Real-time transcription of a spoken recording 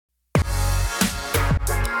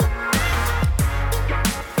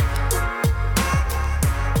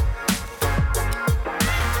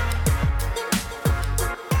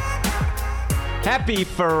Happy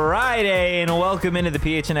Friday and welcome into the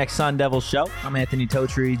PHNX Sun Devils show. I'm Anthony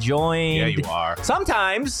Totri, joined Yeah, you are.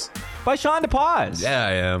 sometimes by Sean DePaz. Yeah,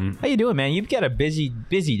 I am. How you doing, man? You've got a busy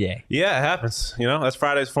day. Yeah, it happens. You know, that's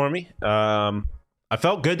Fridays for me. I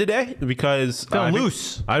felt good today because Feeling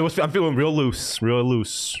loose. I'm feeling real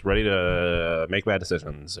loose, ready to make bad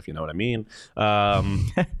decisions, if you know what I mean.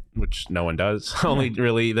 Which no one does. Only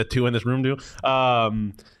really the two in this room do.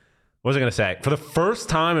 What was I going to say? For the first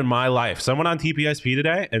time in my life, someone on TPSP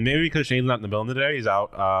today, and maybe because Shane's not in the building today, he's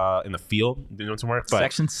out in the field doing some work. But,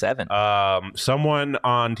 Section 7. someone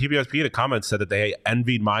on TPSP in the comments said that they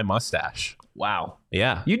envied my mustache. Wow.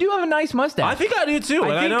 Yeah. You do have a nice mustache. I think I do too.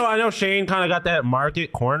 I know Shane kind of got that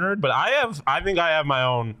market cornered, but I think I have my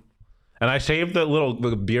own. And I shaved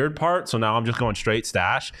the beard part, so now I'm just going straight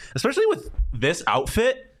stash. Especially with this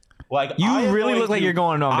outfit. Like You really look like you're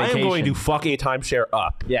going on vacation. I am going to fuck a timeshare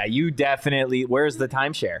up. Yeah, you definitely. Where's the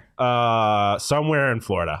timeshare? Somewhere in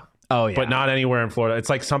Florida. Oh, yeah. But not anywhere in Florida. It's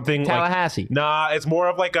like something Tallahassee. Nah, it's more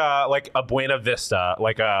of like a Buena Vista,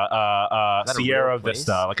 like a Sierra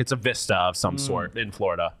Vista. Like it's a vista of some sort in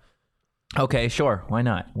Florida. Okay, sure. Why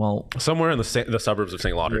not? Well, Somewhere in the suburbs of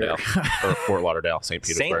St. Lauderdale or Fort Lauderdale, St.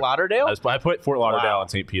 Petersburg. St. Lauderdale? I put Fort Lauderdale and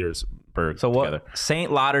St. Petersburg So what? together. St.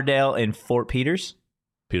 Lauderdale and Fort Peters?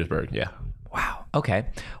 Petersburg, yeah. Wow. Okay.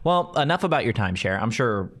 Well, enough about your timeshare. I'm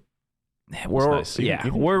sure we're nice. You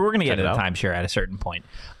can we're going to get check to it the out. timeshare at a certain point.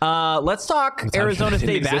 Let's talk Arizona didn't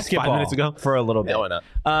State exist 5 basketball minutes ago. for a little bit. Yeah, why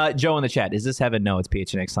not? Joe in the chat, is this heaven? No, it's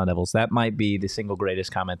PHNX Sun Devils. That might be the single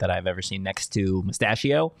greatest comment that I've ever seen next to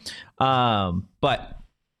Mustachio. But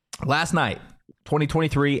last night,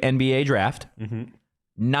 2023 NBA draft,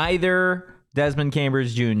 neither Desmond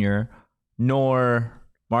Cambridge Jr. nor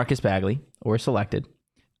Marcus Bagley were selected.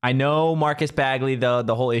 I know Marcus Bagley,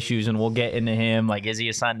 the whole issues, and we'll get into him. Like, is he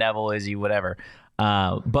a Sun Devil? Is he whatever?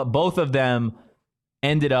 But both of them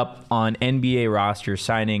ended up on NBA rosters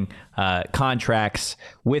signing contracts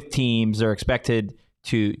with teams. They're expected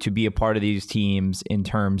to be a part of these teams in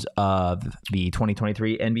terms of the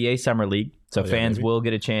 2023 NBA Summer League. So fans will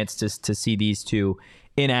get a chance to see these two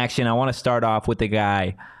in action. I want to start off with the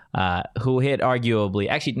guy who hit arguably,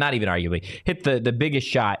 actually not even arguably, hit the biggest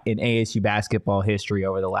shot in ASU basketball history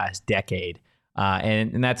over the last decade.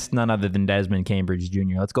 And that's none other than Desmond Cambridge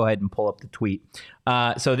Jr. Let's go ahead and pull up the tweet.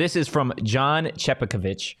 So this is from John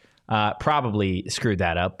Chepakovich. Probably screwed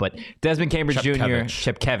that up, but Desmond Cambridge Jr.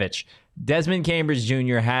 Chepkevich. Desmond Cambridge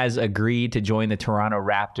Jr. has agreed to join the Toronto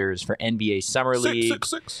Raptors for NBA Summer League.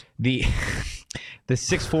 6'6". The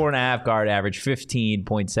 6'4.5" guard averaged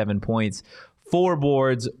 15.7 points. 4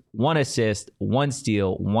 boards, 1 assist, 1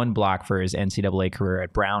 steal, 1 block for his NCAA career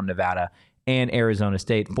at Brown, Nevada, and Arizona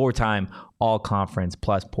State. 4-time All-Conference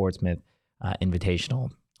plus Portsmouth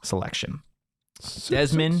Invitational selection.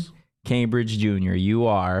 Desmond Cambridge Jr., you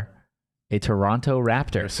are a Toronto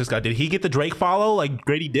Raptor. This guy, did he get the Drake follow like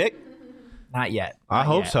Grady Dick? Not yet. I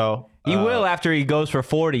hope so. He will after he goes for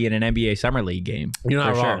 40 in an NBA Summer League game. You're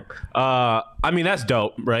not for wrong. Sure. I mean, that's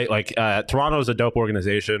dope, right? Like, Toronto's a dope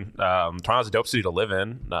organization. Toronto's a dope city to live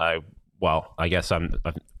in. Well, I guess I'm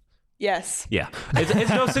Yes. yeah. It's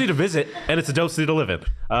a dope city to visit, and it's a dope city to live in.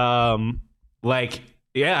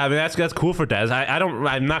 Yeah, I mean that's cool for Des.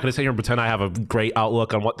 I'm not going to sit here and pretend I have a great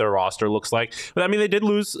outlook on what their roster looks like. But I mean, they did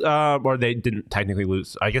lose, or they didn't technically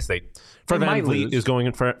lose. I guess Van Vliet is going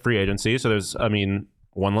in for free agency, so there's,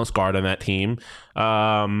 one less guard on that team.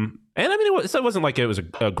 And I mean, it wasn't like it was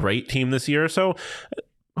a great team this year. So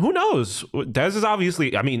who knows? Des is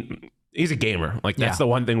obviously, he's a gamer. Like that's the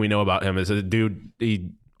one thing we know about him is a dude.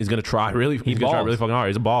 He's going to try really. He's going to try really fucking hard.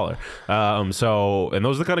 He's a baller. And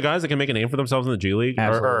those are the kind of guys that can make a name for themselves in the G League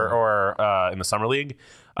or in the Summer League.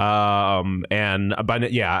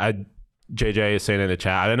 JJ is saying in the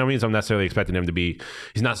chat, I don't know means I'm necessarily expecting him to be.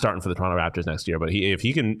 He's not starting for the Toronto Raptors next year, but if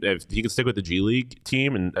he can stick with the G League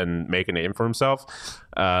team and make a name for himself,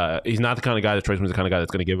 he's not the kind of guy that strikes me as the kind of guy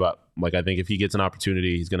that's going to give up. Like I think if he gets an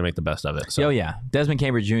opportunity, he's going to make the best of it. So. Oh yeah, Desmond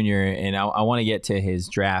Cambridge Jr. and I want to get to his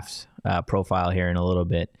draft profile here in a little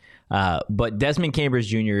bit. But Desmond Cambridge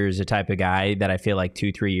Jr. is the type of guy that I feel like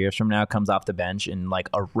 2-3 years from now comes off the bench and like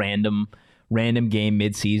a random game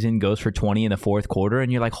mid-season goes for 20 in the fourth quarter,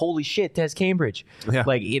 and you're like, holy shit, Des Cambridge. Yeah.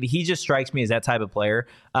 Like, he just strikes me as that type of player.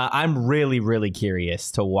 I'm really, really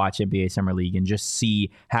curious to watch NBA Summer League and just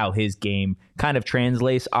see how his game kind of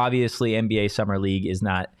translates. Obviously, NBA Summer League is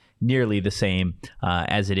not nearly the same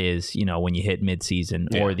as it is, when you hit mid-season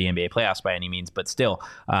or the NBA playoffs by any means, but still,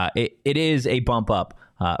 it is a bump up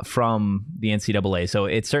from the NCAA. So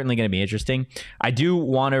it's certainly going to be interesting. I do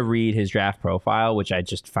want to read his draft profile, which I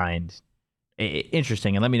just find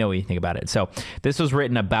interesting, and let me know what you think about it. So this was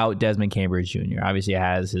written about Desmond Cambridge Jr. Obviously, it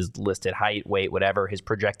has his listed height, weight, whatever. His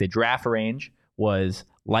projected draft range was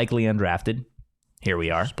likely undrafted. Here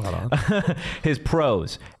we are. Spot on. His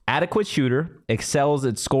pros: adequate shooter, excels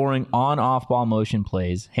at scoring on off-ball motion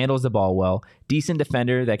plays, handles the ball well, decent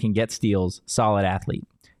defender that can get steals, solid athlete.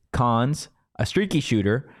 Cons: a streaky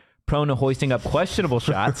shooter, prone to hoisting up questionable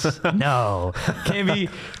shots. No. Can be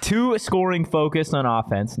too scoring focused on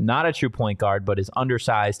offense, not a true point guard, but is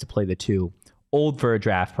undersized to play the two. Old for a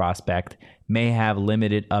draft prospect, may have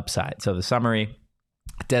limited upside. So the summary: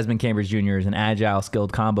 Desmond Cambridge Jr. is an agile,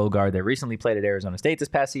 skilled combo guard that recently played at Arizona State this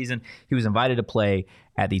past season. He was invited to play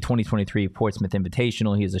at the 2023 Portsmouth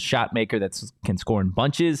Invitational. He is a shot maker that can score in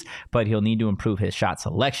bunches, but he'll need to improve his shot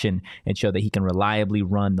selection and show that he can reliably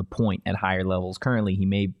run the point at higher levels. Currently, he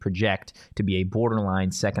may project to be a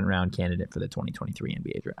borderline second-round candidate for the 2023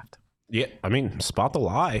 NBA draft. Yeah, I mean, spot the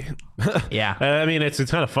lie. Yeah. I mean, it's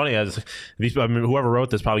kind of funny as whoever wrote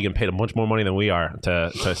this probably getting paid a bunch more money than we are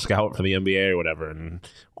to scout for the NBA or whatever, and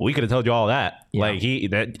we could have told you all that.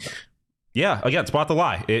 Yeah. Again, spot the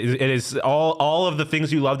lie. It is all of the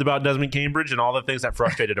things you loved about Desmond Cambridge and all the things that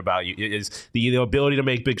frustrated about you. It is the ability to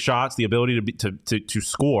make big shots, the ability to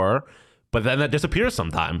score. But then that disappears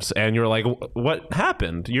sometimes, and you're like, "What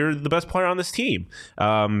happened? You're the best player on this team,"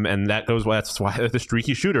 and that's why the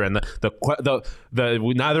streaky shooter and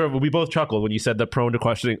we both chuckled when you said the prone to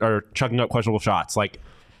questioning or chucking up questionable shots. Like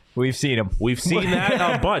we've seen him, we've seen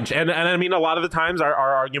that a bunch, and I mean a lot of the times our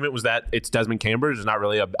argument was that it's Desmond Cambridge is not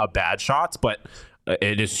really a bad shots, but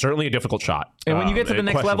it is certainly a difficult shot. And when you get to the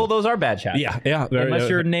next level, those are bad shots. Yeah.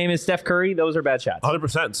 Unless your name is Steph Curry, those are bad shots.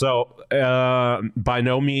 100%. So by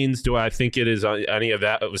no means do I think it is any of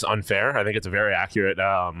that. It was unfair. I think it's a very accurate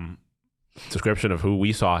description of who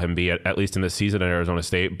we saw him be, at least in this season at Arizona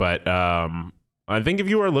State. But I think if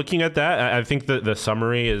you are looking at that, I think the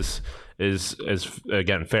summary is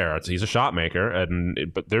again fair. He's a shot maker,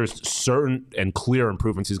 but there's certain and clear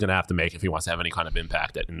improvements he's going to have to make if he wants to have any kind of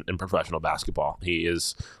impact in professional basketball. He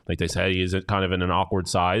is, like they say, he's kind of in an awkward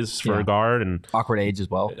size for a guard and awkward age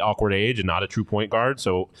as well. Awkward age and not a true point guard.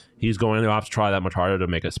 So he's going to have to try that much harder to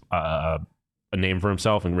make a name for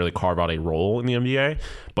himself and really carve out a role in the NBA.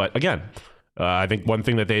 But again, I think one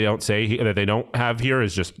thing that they don't have here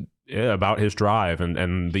is just about his drive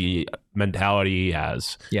and the mentality he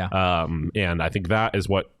has. Yeah. And I think that is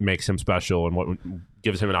what makes him special and what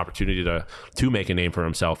gives him an opportunity to make a name for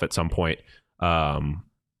himself at some point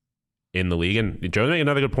in the league. And Joe's making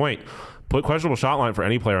another good point. Put questionable shot line for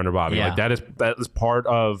any player under Bobby. Yeah. Like that is part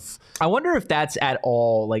of. I wonder if that's at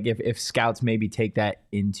all, like if scouts maybe take that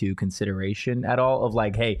into consideration at all of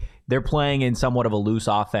like, hey, they're playing in somewhat of a loose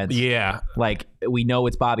offense. Yeah. Like we know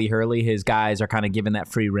it's Bobby Hurley. His guys are kind of given that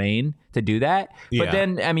free reign to do that. Yeah. But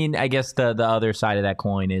then, I mean, I guess the other side of that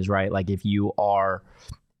coin is, right, like if you are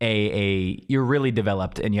you're really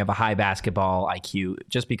developed and you have a high basketball IQ,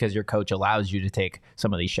 just because your coach allows you to take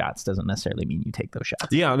some of these shots doesn't necessarily mean you take those shots.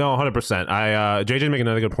 Yeah, no, 100%. JJ's making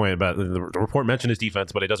another good point about the report mentioned his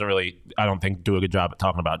defense, but it doesn't really, I don't think, do a good job at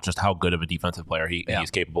talking about just how good of a defensive player he's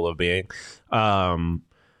capable of being. But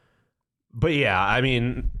yeah, I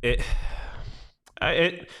mean,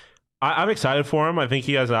 I'm excited for him. I think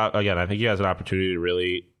he has an opportunity to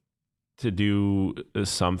really to do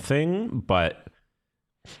something, but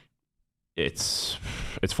it's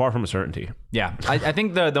far from a certainty. Yeah. I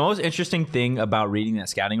think the most interesting thing about reading that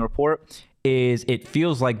scouting report is it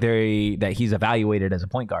feels like that he's evaluated as a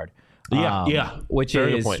point guard. Which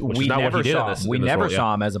Very is good point. Which we is not what never he did saw in this we role, never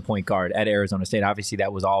saw him as a point guard at Arizona State. Obviously,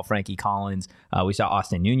 that was all Frankie Collins. We saw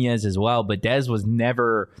Austin Nunez as well, but Dez was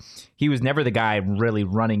never the guy really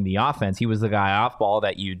running the offense. He was the guy off ball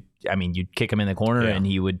that you'd kick him in the corner and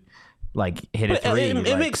he would like hit a three.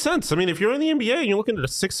 It makes sense. I mean, if you're in the NBA and you're looking at a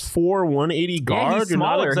 6'4", 180 guard, you're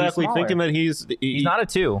not exactly thinking that he's not a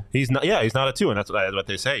 2. He's not a 2, and that's what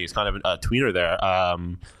they say. He's kind of a tweener there.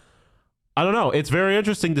 I don't know. It's very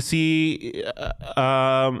interesting to see, or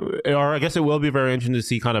I guess it will be very interesting to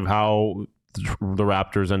see kind of how the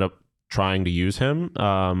Raptors end up trying to use him,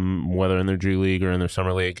 whether in their G League or in their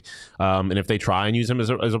Summer League, and if they try and use him as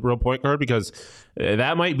a real point guard, because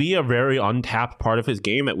that might be a very untapped part of his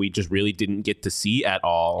game that we just really didn't get to see at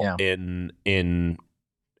all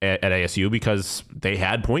at ASU, because they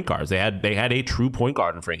had point guards. They had a true point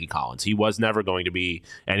guard in Frankie Collins. He was never going to be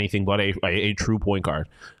anything but a true point guard.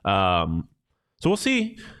 So we'll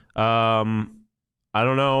see. I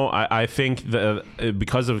don't know. I think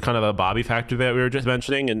because of kind of the Bobby factor that we were just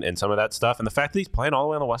mentioning and some of that stuff, and the fact that he's playing all the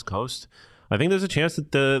way on the West Coast, I think there's a chance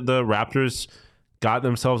that the Raptors got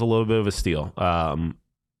themselves a little bit of a steal.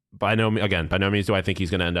 by no means do I think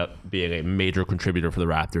he's going to end up being a major contributor for the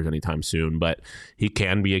Raptors anytime soon, but he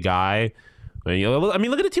can be a guy. I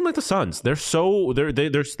mean, look at a team like the Suns.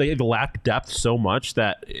 They lack depth so much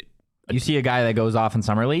that you see a guy that goes off in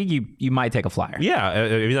summer league, you might take a flyer. Yeah,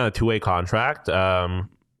 he's on a 2-way contract.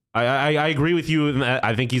 I agree with you.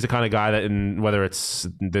 I think he's the kind of guy that, whether it's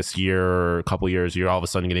this year or a couple years, you're all of a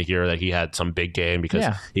sudden going to hear that he had some big game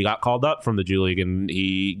because he got called up from the G League and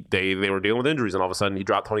they were dealing with injuries, and all of a sudden he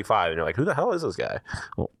dropped 25, and you're like, who the hell is this guy?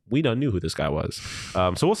 Well, we done knew who this guy was.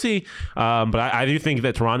 So we'll see. But I do think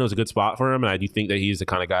that Toronto is a good spot for him, and I do think that he's the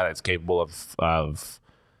kind of guy that's capable of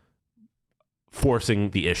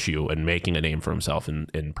forcing the issue and making a name for himself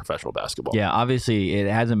in professional basketball. Yeah, obviously it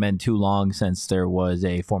hasn't been too long since there was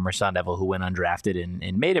a former Sun Devil who went undrafted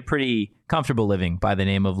and made a pretty comfortable living by the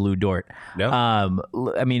name of Lou Dort. Yeah.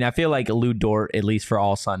 I mean, I feel like Lou Dort, at least for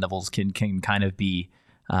all Sun Devils, can kind of be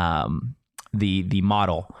the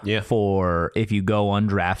model for if you go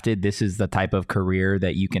undrafted, this is the type of career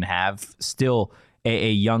that you can have. Still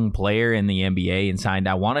a young player in the NBA and signed,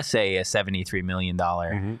 I want to say, a $73 million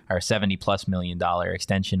or $70+ million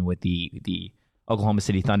extension with the Oklahoma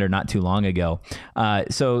City Thunder not too long ago.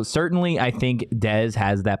 So certainly I think Dez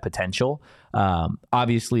has that potential.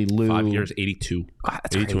 Obviously, Lou... 5 years, 82. God,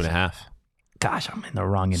 82 crazy. and a half. Gosh, I'm in the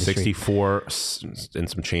wrong industry. 64 and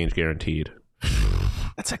some change guaranteed.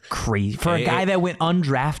 That's a crazy... For a guy that went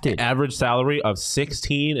undrafted. Average salary of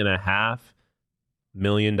 $16.5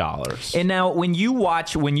 million. And now when you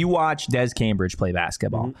watch Des Cambridge play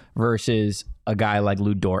basketball versus a guy like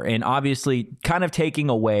Lou Dort, and obviously kind of taking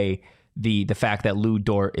away the fact that Lou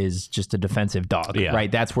Dort is just a defensive dog, right?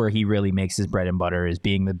 That's where he really makes his bread and butter, is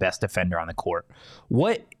being the best defender on the court.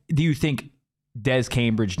 What do you think Des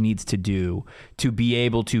Cambridge needs to do to be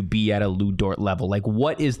able to be at a Lou Dort level? Like,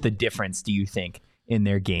 what is the difference, do you think, in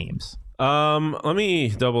their games? Let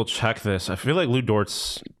me double check this. I feel like Lou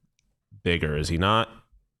Dort's bigger, is he not?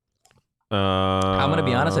 I'm gonna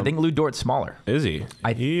be honest. I think Lou Dort's smaller. Is he?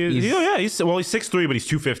 He's 6'3", but he's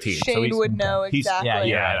 215. Shane would know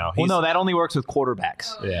exactly. I know. Well, no, that only works with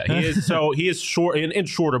quarterbacks. Yeah, he is. So he is short and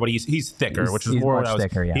shorter, but he's thicker, which is more what I was.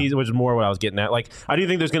 Thicker, which is more what I was getting at. Like, I do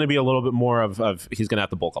think there's going to be a little bit more of he's going to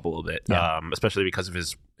have to bulk up a little bit, especially because of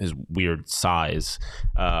his weird size.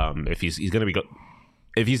 If he's going to be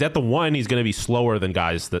if he's at the 1, he's going to be slower than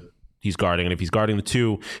guys that he's guarding, and if he's guarding the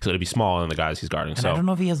 2, he's going to be smaller than the guys he's guarding. And I don't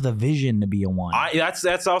know if he has the vision to be a 1.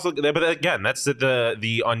 That's also, but again, that's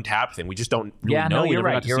the untapped thing. We just don't really know. You're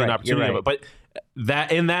right. Got to see an opportunity of it. But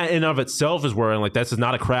that in and of itself is where, like, this is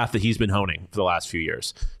not a craft that he's been honing for the last few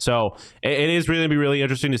years. So it is really going to be really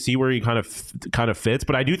interesting to see where he kind of fits.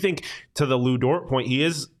 But I do think, to the Lou Dort point,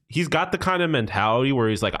 he's got the kind of mentality where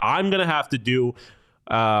he's like, I'm going to have to do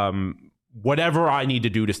whatever I need to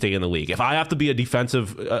do to stay in the league. If I have to be a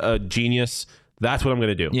defensive genius, that's what I'm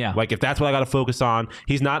going to do. Yeah. Like, if that's what I got to focus on,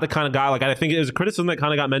 he's not the kind of guy, like, I think it was a criticism that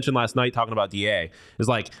kind of got mentioned last night talking about DA. Is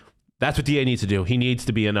like, that's what DA needs to do. He needs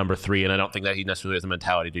to be a number 3, and I don't think that he necessarily has the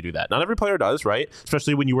mentality to do that. Not every player does, right?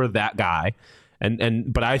 Especially when you were that guy.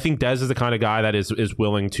 But I think Dez is the kind of guy that is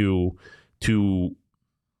willing to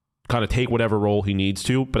kind of take whatever role he needs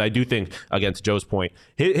to. But I do think, again, to Joe's point,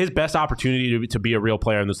 his best opportunity to be a real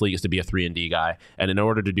player in this league is to be a 3-and-D guy. And in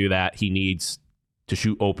order to do that, he needs to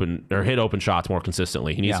shoot open or hit open shots more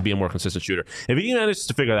consistently. He needs to be a more consistent shooter. If he manages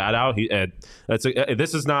to figure that out, this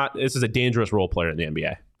is a dangerous role player in the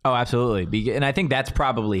NBA. Oh, absolutely. And I think that's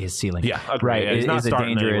probably his ceiling. Yeah, right. Yeah, he's not a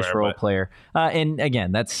dangerous role player. And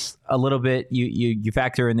again, that's a little bit, you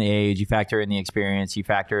factor in the age, you factor in the experience, you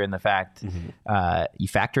factor in the fact,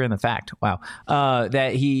 wow,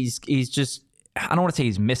 that he's just, I don't want to say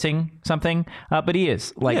he's missing something, but he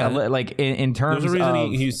is. Like in terms of... There's a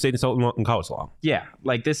reason he stayed in college so long. Yeah.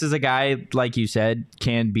 Like, this is a guy, like you said,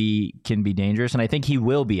 can be dangerous, and I think he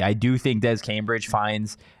will be. I do think Des Cambridge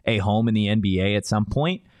finds a home in the NBA at some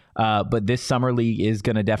point. But this summer league is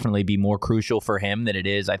going to definitely be more crucial for him than it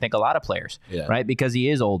is, I think, a lot of players, right? Because he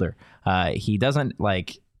is older. He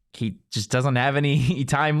just doesn't have any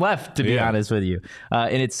time left, to be honest with you.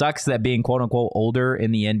 And it sucks that being quote unquote older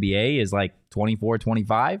in the NBA is like 24,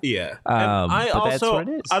 25. Yeah. That's what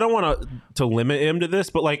it is. I don't want to limit him to this,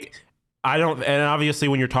 but like, I don't, and obviously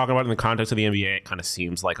when you're talking about it in the context of the NBA, it kind of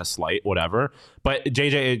seems like a slight, whatever. But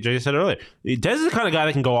JJ said earlier, Des is the kind of guy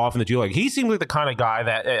that can go off in the G League. He seems like the kind of guy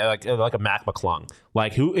that, like a Mac McClung,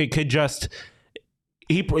 like who it could just,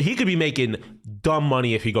 he could be making dumb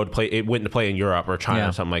money if he went to play in Europe or China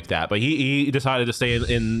or something like that. But he decided to stay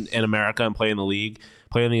in America and play in the league,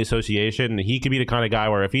 play in the association. And he could be the kind of guy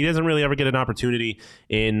where if he doesn't really ever get an opportunity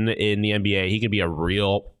in the NBA, he could be a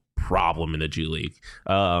real problem in the G League.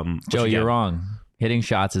 Joe, you're wrong. Hitting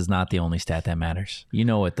shots is not the only stat that matters. You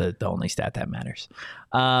know what the only stat that matters.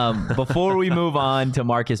 Before we move on to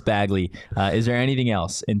Marcus Bagley, is there anything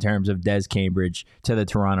else in terms of Des Cambridge to the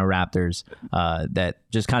Toronto Raptors that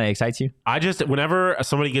just kind of excites you? Whenever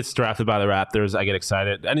somebody gets drafted by the Raptors, I get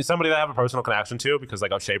excited. And somebody that I have a personal connection to, because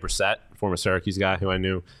like O'Shea Brissett, former Syracuse guy who I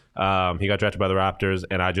knew, he got drafted by the Raptors,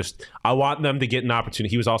 and I want them to get an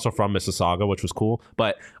opportunity. He was also from Mississauga, which was cool,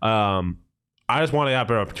 but I just want to have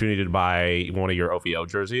an opportunity to buy one of your OVO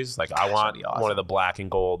jerseys. Like, I want awesome. One of the black and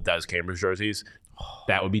gold Des Cambridge jerseys.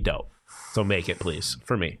 That would be dope. So make it, please,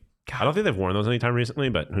 for me. God. I don't think they've worn those anytime recently,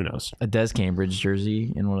 but who knows? A Des Cambridge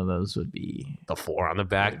jersey in one of those would be... The 4 on the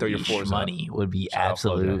back. Throw your 4s money would be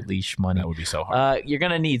absolutely shmoney. That would be so hard. You're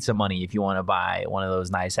going to need some money if you want to buy one of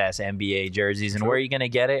those nice-ass NBA jerseys. And where are you going to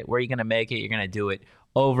get it? Where are you going to make it? You're going to do it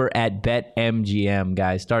over at BetMGM,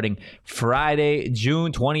 guys. Starting Friday,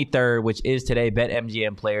 June 23rd, which is today,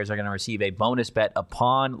 BetMGM players are going to receive a bonus bet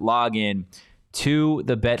upon login to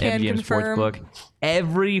the BetMGM Sportsbook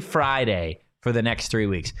every Friday for the next 3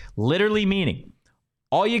 weeks. Literally meaning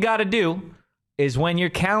all you got to do is when your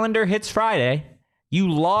calendar hits Friday,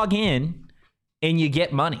 you log in and you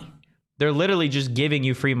get money. They're literally just giving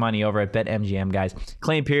you free money over at BetMGM, guys.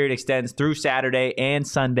 Claim period extends through Saturday and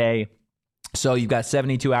Sunday. So you've got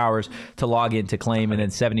 72 hours to log in to claim, and then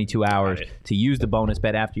 72 hours to use the bonus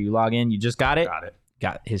bet after you log in. You just got it?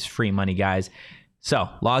 Got his free money, guys. So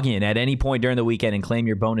log in at any point during the weekend and claim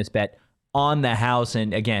your bonus bet on the house.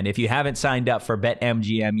 And again, if you haven't signed up for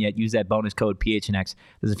BetMGM yet, use that bonus code PHNX.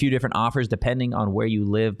 There's a few different offers depending on where you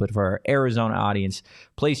live, but for our Arizona audience,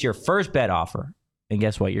 place your first bet offer, and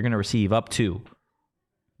guess what? You're going to receive up to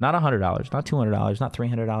not $100, not $200, not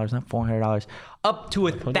 $300, not $400, up to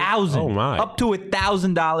 $1,000. Oh my! Up to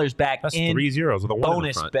 $1,000 back. That's in 3 zeros with a 1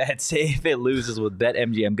 bonus in the front. bets if it loses with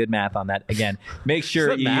BetMGM. Good math on that. Again, make sure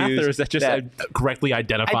is that you math, use or is that just correctly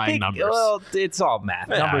identifying numbers? Well, it's all math.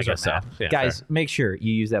 Yeah, Numbers are math. Yeah, guys, fair. make sure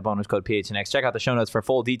you use that bonus code PHNX. Check out the show notes for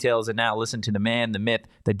full details. And now listen to the man, the myth,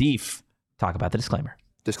 the Deef talk about the disclaimer.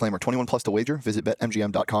 Disclaimer, 21 plus to wager. Visit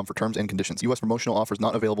BetMGM.com for terms and conditions. U.S. promotional offers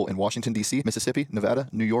not available in Washington, D.C., Mississippi, Nevada,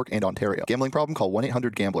 New York, and Ontario. Gambling problem? Call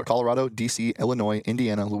 1-800-GAMBLER. Colorado, D.C., Illinois,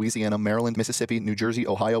 Indiana, Louisiana, Maryland, Mississippi, New Jersey,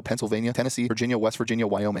 Ohio, Pennsylvania, Tennessee, Virginia, West Virginia,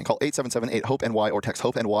 Wyoming. Call 877-8-HOPE-NY or text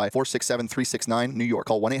HOPE-NY 467-369, New York.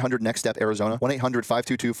 Call 1-800-NEXT-STEP, Arizona.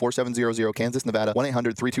 1-800-522-4700, Kansas, Nevada.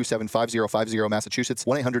 1-800-327-5050, Massachusetts.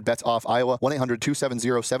 1-800-BETS-OFF, Iowa.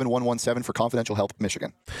 1-800-270-7117 for confidential help,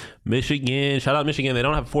 Michigan. Michigan. Shout out Michigan. They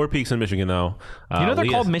don't have 4 peaks in Michigan, though. You know they're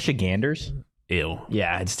called Michiganders? Ew.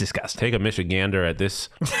 Yeah, it's disgusting. Take a Michigander at this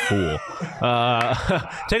fool.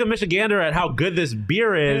 Take a Michigander at how good this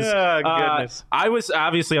beer is. Goodness. I'm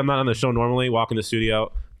not on the show normally. Walk in the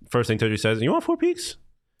studio. First thing Toji says, you want 4 peaks?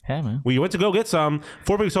 Hey, man. We went to go get some.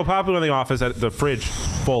 4 peaks so popular in the office that the fridge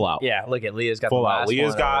full out. Yeah, look at Leah's got full the out. last Leah's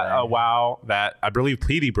one got a wow that I believe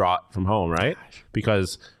Petey brought from home, right?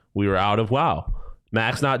 Because we were out of wow.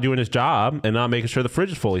 Max not doing his job and not making sure the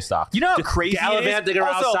fridge is fully stocked. You know how crazy gallivanting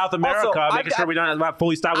around South America, making sure we're not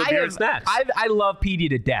fully stocked with beer and snacks. I love PD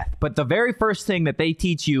to death, but the very first thing that they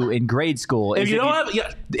teach you in grade school is if you don't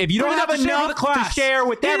have enough to share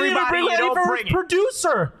with everybody, you don't bring it.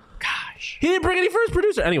 Producer. Gosh, he didn't bring any first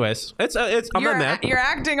producer. Anyways, I'm not mad. You're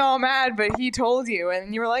acting all mad, but he told you,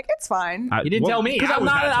 and you were like, "It's fine." You didn't tell me.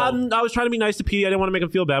 I was trying to be nice to Petey. I didn't want to make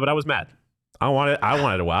him feel bad, but I was mad. I wanted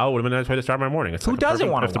a wow. It would have been a nice way to start my morning. Who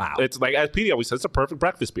doesn't want a wow? It's like, as Petey always says, it's a perfect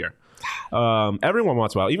breakfast beer. Everyone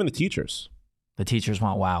wants wow, even the teachers. The teachers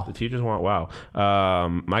want wow. The teachers want wow.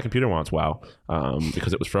 My computer wants wow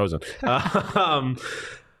because it was frozen. The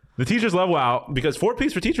teachers love wow because 4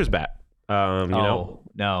 peaks for teachers bat. No.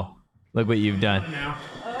 Look what you've done. Am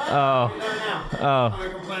I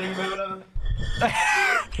complaining about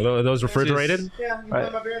it? Are those refrigerated? Yeah, you my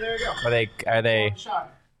beer. There you go. Are they?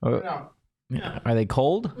 Shot. No. Are they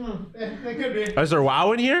cold? They could be. Is there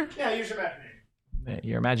wow in here? Yeah, use your imagination.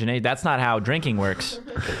 Your imagination. That's not how drinking works.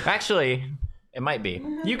 Actually, it might be.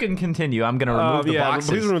 You can continue. I'm going to remove the boxes.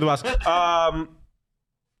 Please remove the box.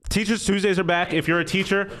 Teachers Tuesdays are back. If you're a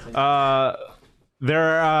teacher,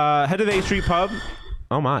 they're head to the 8th Street Pub.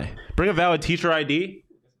 Oh my! Bring a valid teacher ID.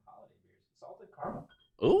 Salted caramel.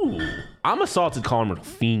 Ooh, I'm a salted caramel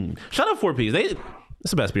fiend. Shut up, 4 Ps. It's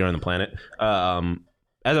the best beer on the planet.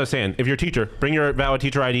 As I was saying, if you're a teacher, bring your valid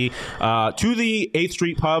teacher ID to the 8th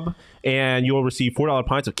Street Pub, and you'll receive $4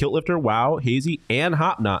 pints of Kilt Lifter, Wow, Hazy, and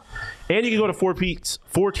Hop Nut. And you can go to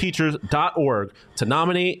 4teachers.org to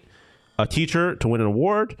nominate a teacher to win an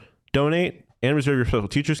award, donate, and reserve your special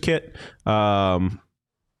teacher's kit.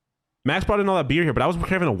 Max brought in all that beer here, but I was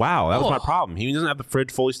craving a Wow. That was my problem. He doesn't have the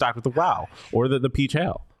fridge fully stocked with the Wow or the peach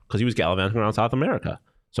ale. because he was gallivanting around South America.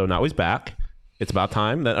 So now he's back. It's about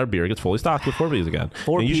time that our beer gets fully stocked with Four Peaks again.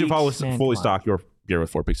 And you should follow fully stock your beer with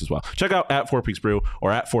Four Peaks as well. Check out at Four Peaks Brew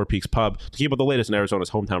or at Four Peaks Pub to keep up the latest in Arizona's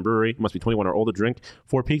hometown brewery. You must be 21 or older to drink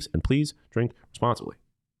Four Peaks, and please drink responsibly.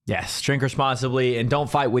 Yes, drink responsibly and don't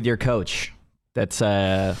fight with your coach. That's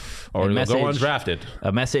a message, go undrafted.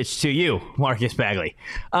 A message to you, Marcus Bagley.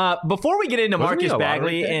 Before we get into Marcus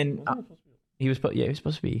Bagley, and he was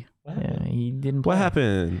supposed to be. Yeah, he didn't play. What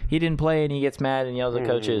happened? He didn't play, and he gets mad and yells at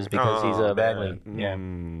coaches because he's a Bagley. Yeah,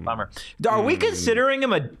 bummer. Are we considering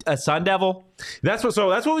him a Sun Devil? That's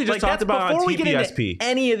what we just talked about on TPSP. Before we get into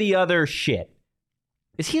any of the other shit,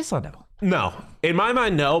 is he a Sun Devil? No. In my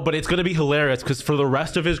mind, no, but it's going to be hilarious because for the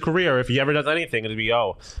rest of his career, if he ever does anything, it'll be,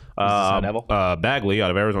 Bagley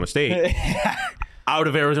out of Arizona State. Out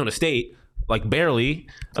of Arizona State, like barely.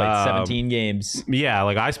 It's like 17 games. Yeah,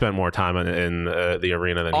 like I spent more time in the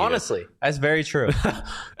arena than honestly, that's very true.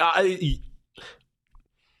 Okay,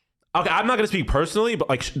 I'm not going to speak personally, but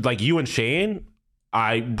like you and Shane,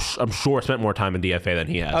 I'm sure spent more time in DFA than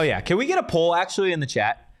he has. Oh, yeah. Can we get a poll actually in the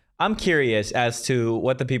chat? I'm curious as to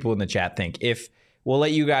what the people in the chat think. If we'll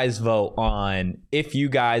let you guys vote on if you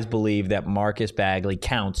guys believe that Marcus Bagley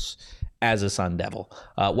counts as a Sun Devil.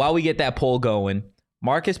 While we get that poll going,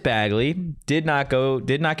 Marcus Bagley did not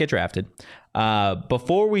get drafted.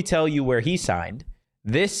 Before we tell you where he signed,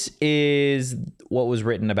 this is what was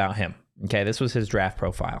written about him. Okay, this was his draft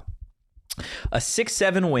profile. A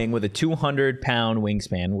 6'7" wing with a 200-pound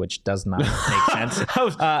wingspan, which does not make sense.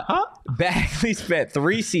 Bagley spent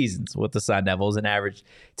 3 seasons with the Sun Devils and averaged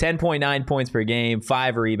 10.9 points per game,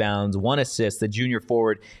 5 rebounds, 1 assist. The junior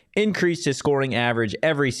forward increased his scoring average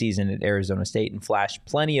every season at Arizona State and flashed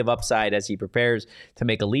plenty of upside as he prepares to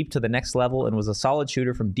make a leap to the next level and was a solid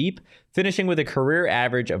shooter from deep, finishing with a career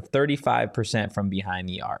average of 35% from behind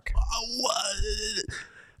the arc.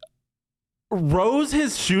 Rose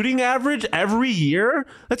his shooting average every year?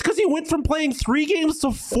 That's because he went from playing 3 games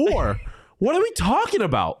to 4. What are we talking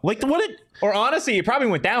about? Or honestly, he probably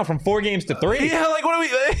went down from 4 games to 3. Yeah,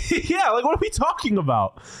 what are we talking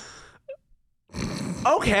about?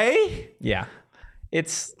 Okay. Yeah.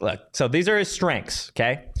 So these are his strengths,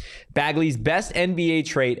 okay? Bagley's best NBA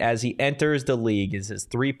trait as he enters the league is his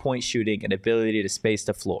 3-point shooting and ability to space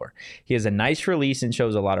the floor. He has a nice release and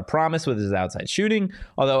shows a lot of promise with his outside shooting,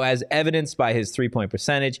 although as evidenced by his 3-point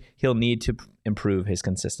percentage, he'll need to improve his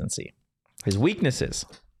consistency. His weaknesses.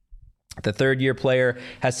 The third-year player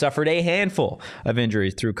has suffered a handful of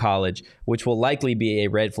injuries through college, which will likely be a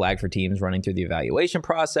red flag for teams running through the evaluation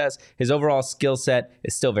process. His overall skill set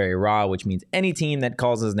is still very raw, which means any team that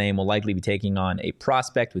calls his name will likely be taking on a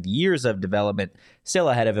prospect with years of development still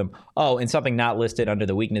ahead of him. Oh, and something not listed under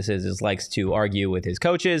the weaknesses is likes to argue with his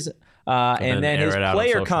coaches. And then his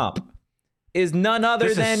player comp is none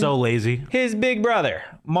other than so lazy. His big brother,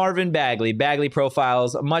 Marvin Bagley. Bagley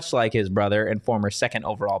profiles much like his brother and former second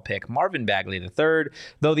overall pick, Marvin Bagley III,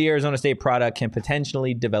 though the Arizona State product can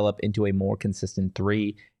potentially develop into a more consistent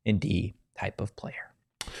 3-and-D type of player.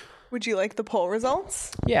 Would you like the poll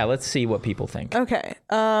results? Yeah, let's see what people think. Okay.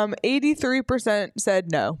 83%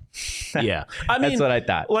 said no. Yeah. That's what I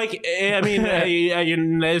thought. There's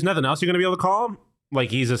nothing else you're going to be able to call him. Like,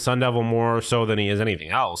 he's a Sun Devil more so than he is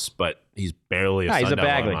anything else, but he's barely a Sun Devil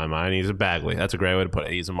Bagley. in my mind. He's a Bagley. That's a great way to put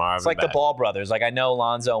it. He's a Marvin It's like Bagley. The Ball brothers. Like, I know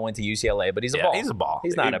Lonzo went to UCLA, but he's a ball. He's a ball.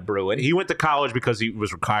 He's not a Bruin. He went to college because he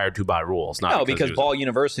was required to by rules. Not because Ball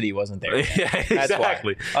University wasn't there. Yeah, exactly.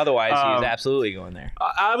 That's why. Otherwise, he was absolutely going there.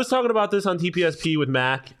 I was talking about this on TPSP with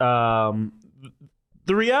Mac. The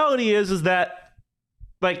reality is that,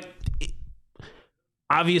 like,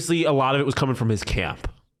 obviously a lot of it was coming from his camp,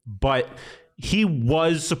 but he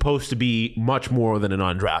was supposed to be much more than an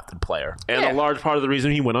undrafted player. And a large part of the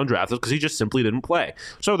reason he went undrafted is because he just simply didn't play.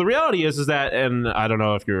 So the reality is that, and I don't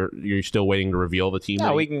know if you're still waiting to reveal the team.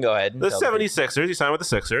 No, we can go ahead. The 76ers, he signed with the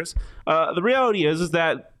Sixers. The reality is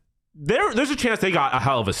that there's a chance they got a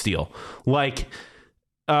hell of a steal. Like,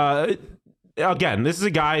 again, this is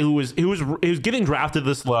a guy who was getting drafted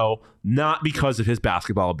this low, not because of his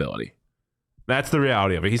basketball ability. That's the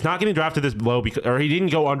reality of it. He's not getting drafted this low or he didn't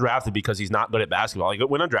go undrafted because he's not good at basketball. He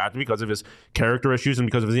went undrafted because of his character issues and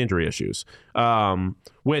because of his injury issues,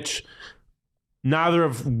 which neither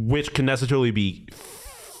of which can necessarily be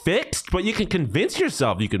fixed, but you can convince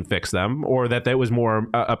yourself you can fix them, or that was more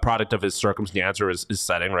a product of his circumstance or his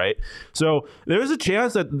setting, right? So there's a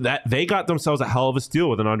chance that they got themselves a hell of a steal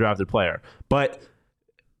with an undrafted player. But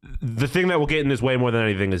the thing that will get in his way more than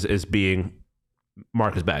anything is being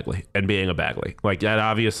Marcus Bagley and being a Bagley. Like, that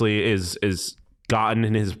obviously is gotten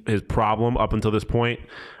in his problem up until this point,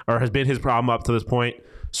 or has been his problem up to this point.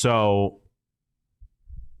 So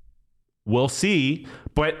We'll see.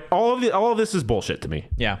 But all of this is bullshit to me.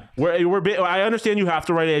 Yeah. I understand you have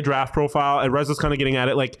to write a draft profile, and Reza's kind of getting at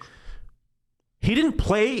it. Like, he didn't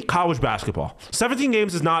play college basketball. 17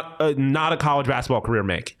 games is not a college basketball career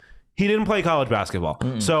make. He didn't play college basketball.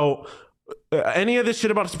 So any of this shit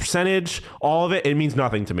about his percentage, all of it, it means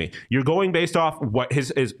nothing to me. You're going based off what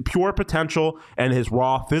his pure potential and his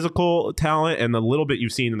raw physical talent and the little bit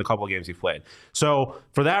you've seen in the couple of games he's played. So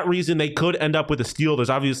for that reason, they could end up with a steal. There's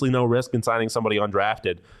obviously no risk in signing somebody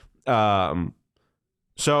undrafted.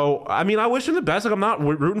 So, I mean, I wish him the best. Like, I'm not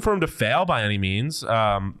rooting for him to fail by any means.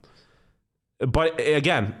 But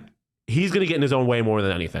again, he's going to get in his own way more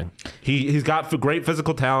than anything. He's got great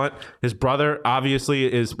physical talent. His brother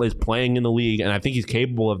obviously is playing in the league, and I think he's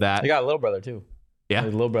capable of that. He got a little brother too. Yeah,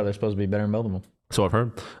 his little brother's supposed to be better than both of them. So I've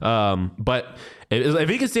heard. But if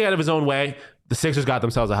he can stay out of his own way, the Sixers got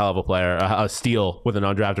themselves a hell of a player, a steal with an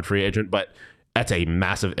undrafted free agent. But that's a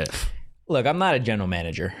massive if. Look, I'm not a general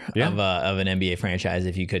manager of an NBA franchise,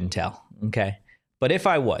 if you couldn't tell. Okay, but if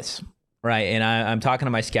I was. Right, and I'm talking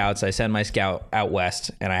to my scouts. I send my scout out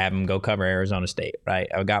west, and I have him go cover Arizona State. Right,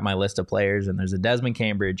 I've got my list of players, and there's a Desmond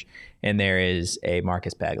Cambridge, and there is a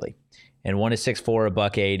Marcus Bagley, and one is 6'4",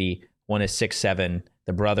 $180. One is 6'7",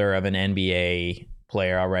 the brother of an NBA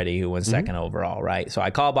player already who went second overall. Right, so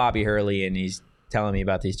I call Bobby Hurley, and he's telling me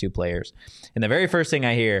about these two players, and the very first thing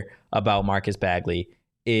I hear about Marcus Bagley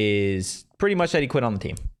is pretty much that he quit on the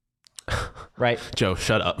team. Right, Joe,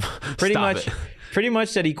 shut up. Pretty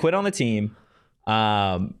much that he quit on the team.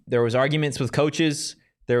 There was arguments with coaches.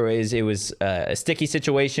 It was a sticky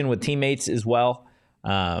situation with teammates as well.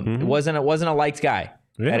 It wasn't a liked guy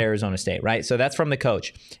at Arizona State, right? So that's from the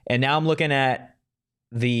coach. And now I'm looking at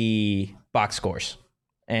the box scores.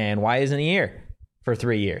 And why isn't he here for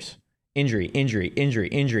 3 years?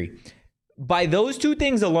 Injury. By those two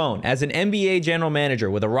things alone, as an NBA general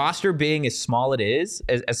manager with a roster being as small as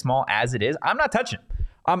it is, I'm not touching him.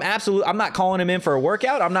 I'm not calling him in for a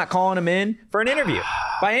workout. I'm not calling him in for an interview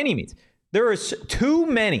by any means. There are too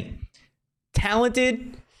many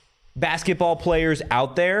talented basketball players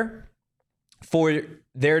out there for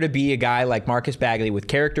there to be a guy like Marcus Bagley with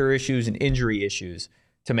character issues and injury issues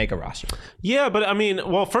to make a roster. Yeah, but I mean,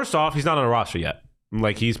 well, first off, he's not on a roster yet.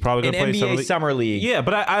 Like, he's probably going to play NBA Summer League. Yeah,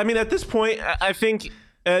 but I mean, at this point, I think,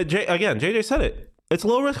 JJ said it. It's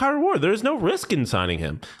low risk, high reward. There's no risk in signing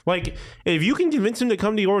him. Like, if you can convince him to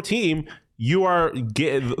come to your team,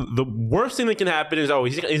 the worst thing that can happen is,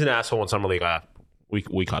 he's an asshole in Summer League.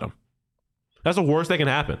 We cut him. That's the worst that can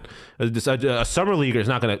happen. A Summer Leaguer is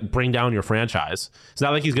not going to bring down your franchise. It's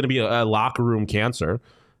not like he's going to be a locker room cancer.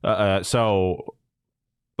 So,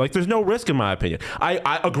 like, there's no risk in my opinion.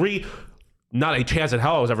 I agree. Not a chance in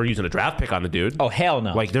hell I was ever using a draft pick on the dude. Oh, hell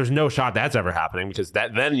no! Like, there's no shot that's ever happening because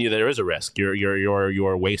then there is a risk.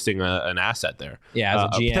 You're wasting an asset there. Yeah, as a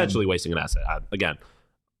GM, potentially wasting an asset. Again,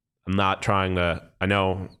 I'm not trying to. I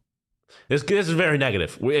know this is very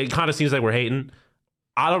negative. It kind of seems like we're hating.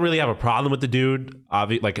 I don't really have a problem with the dude.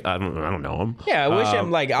 Like, I don't know him. Yeah, I wish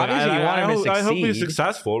him obviously you want him to succeed. I hope he's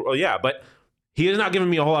successful. Well, yeah, but he has not given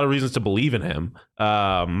me a whole lot of reasons to believe in him.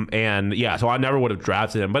 And yeah, so I never would have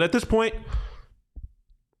drafted him. But at this point,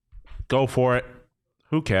 go for it.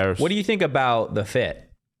 Who cares? What do you think about the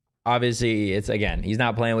fit? Obviously, he's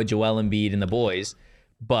not playing with Joel Embiid and the boys,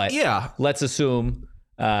 but yeah, let's assume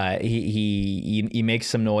he makes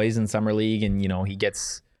some noise in Summer League and he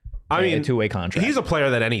gets a two-way contract. He's a player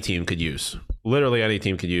that any team could use. Literally any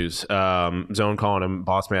team could use. Zone calling him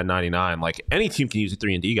Boss Man 99. Like, any team can use a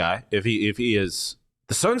 3-and-D guy if he is.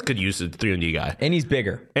 The Suns could use a 3-and-D guy, and he's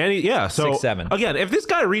bigger. And so 6'7". Again, if this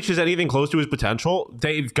guy reaches anything close to his potential,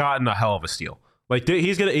 they've gotten a hell of a steal. Like,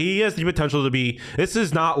 he has the potential to be. This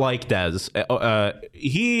is not like Dez.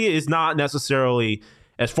 He is not necessarily,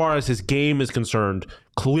 as far as his game is concerned,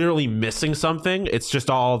 clearly missing something. It's just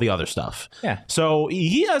all the other stuff. Yeah. So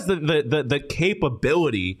he has the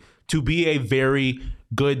capability to be a very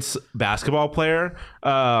good basketball player,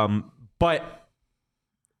 but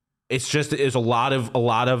there's a lot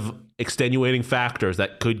of extenuating factors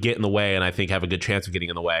that could get in the way, and I think have a good chance of getting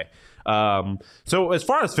in the way. So as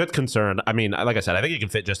far as fit's concerned, I mean, like I said, I think he can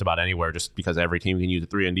fit just about anywhere, just because every team can use a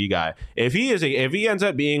 3-and-D guy. If he ends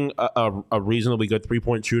up being a reasonably good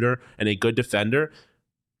 3-point shooter and a good defender,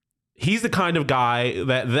 he's the kind of guy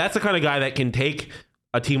that's the kind of guy that can take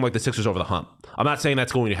a team like the Sixers over the hump. I'm not saying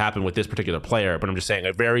that's going to happen with this particular player, but I'm just saying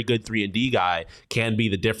a very good 3-and-D guy can be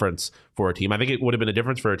the difference for a team. I think it would have been a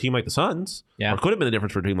difference for a team like the Suns, or could have been a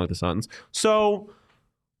difference for a team like the Suns. So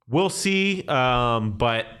we'll see,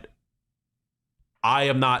 but I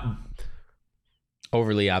am not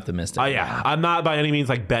overly optimistic. I'm not by any means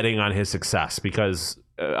like betting on his success, because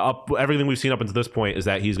everything we've seen up until this point is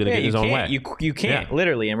that he's going to get his own way. You can't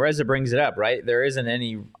literally, and Reza brings it up, right? There isn't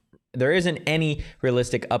any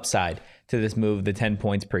realistic upside to this move. The 10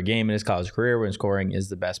 points per game in his college career when scoring is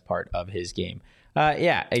the best part of his game.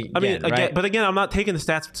 Again, right? But again, I'm not taking the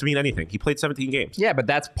stats to mean anything. He played 17 games. Yeah, but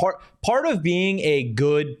that's part of being a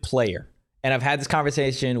good player. And I've had this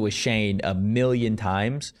conversation with Shane a million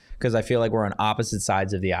times because I feel like we're on opposite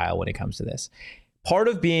sides of the aisle when it comes to this. Part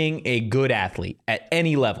of being a good athlete at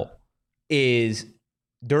any level is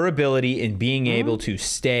durability and being able to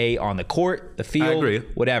stay on the court, the field,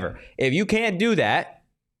 whatever. If you can't do that,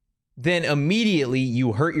 then immediately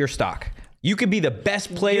you hurt your stock. You could be the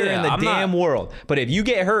best player in the world, but if you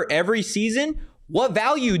get hurt every season, what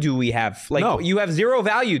value do we have? You have zero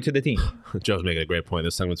value to the team. Joe's making a great point.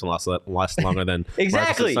 This segment's going to last longer than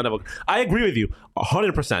exactly. I agree with you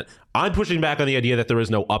 100%. I'm pushing back on the idea that there is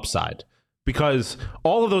no upside because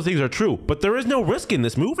all of those things are true, but there is no risk in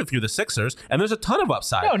this move if you're the Sixers, and there's a ton of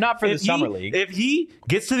upside. No, not for the summer league. If he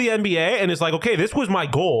gets to the NBA and is like, okay, this was my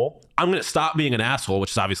goal, I'm going to stop being an asshole, which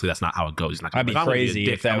is obviously that's not how it goes. He's not I'd be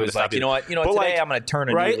crazy if that was like, you know what, today I'm going to turn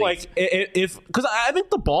a new leaf. Because I think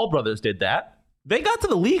the Ball brothers did that. They got to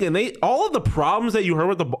the league and all of the problems that you heard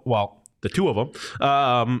with the two of them.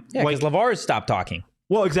 Because LeVar stopped talking.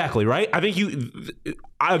 Well, exactly, right? I think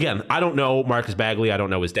I don't know Marcus Bagley. I don't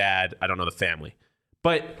know his dad. I don't know the family.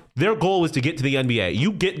 But their goal is to get to the NBA.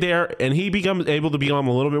 You get there and he becomes able to become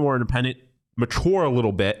a little bit more independent, mature a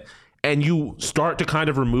little bit, and you start to kind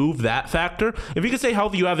of remove that factor. If you can stay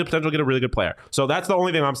healthy, you have the potential to get a really good player. So that's the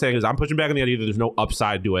only thing I'm saying is I'm pushing back on the idea that there's no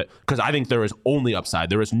upside to it because I think there is only upside.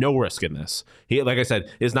 There is no risk in this. He, like I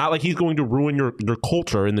said, it's not like he's going to ruin your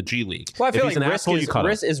culture in the G League. Well, I feel like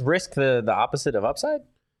is risk the opposite of upside?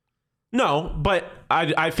 No, but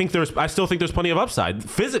I still think there's plenty of upside.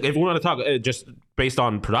 Physically, if we want to talk just based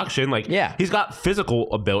on production, he's got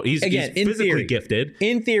physical ability. He's physically gifted.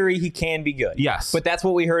 In theory, he can be good. Yes, but that's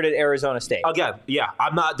what we heard at Arizona State. Again,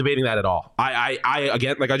 I'm not debating that at all.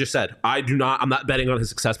 Again, like I just said, I'm not betting on his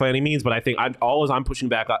success by any means, but I think I'm pushing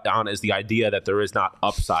back on is the idea that there is not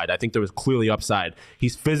upside. I think there is clearly upside.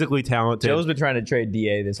 He's physically talented. Joe's been trying to trade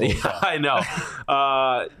DA this whole time. I know.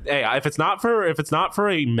 Hey, if it's not for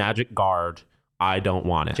a Magic guard, I don't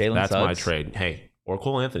want it. Jalen That's Suggs. my trade. Hey, or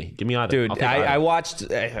Cole Anthony. Give me either. Dude, I watched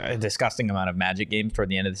a disgusting amount of Magic games toward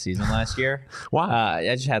the end of the season last year. Why?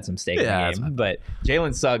 I just had some stake in the game. But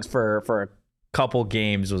Jalen Suggs for a couple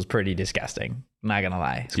games was pretty disgusting. I'm not going to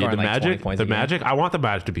lie. The Magic, I want the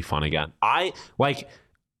Magic to be fun again.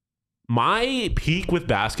 My peak with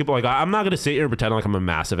basketball, I'm not going to sit here and pretend like I'm a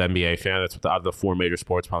massive NBA fan. That's out of the four major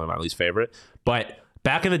sports, probably my least favorite. But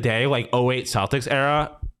back in the day, 08 Celtics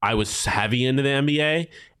era, I was heavy into the NBA.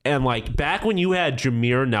 And back when you had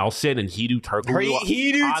Jameer Nelson and Hedo Turkoglu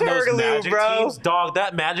on those Magic teams, dog,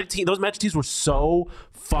 those Magic teams were so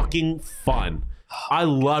fucking fun. I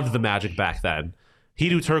loved the Magic back then.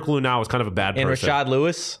 Hedo Turkoglu now was kind of a bad person. And Rashad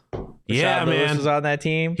Lewis? Rashad Lewis was on that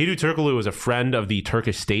team. Hedo Turkoglu is a friend of the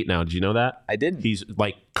Turkish state now. Did you know that? I didn't. He's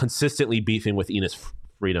consistently beefing with Enes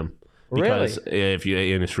Freedom. Because if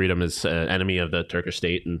Enes Freedom is an enemy of the Turkish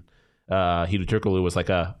state, and Hedo Turkoglu was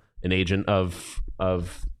an agent of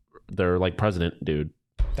their president dude.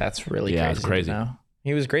 That's really crazy. It's crazy.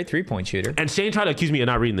 He was a great 3-point shooter. And Shane tried to accuse me of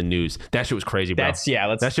not reading the news. That shit was crazy, bro.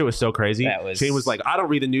 That shit was so crazy. Shane was like, I don't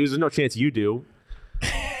read the news. There's no chance you do.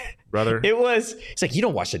 Brother. It's like, you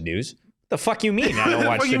don't watch the news. The fuck you mean I don't watch the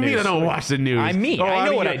news? What do you mean I don't watch the news? I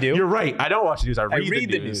know what I do. You're right. I don't watch the news. I read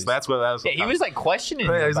the news. That's what that was. Yeah, he was questioning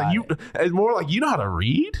me. It's more like, you know how to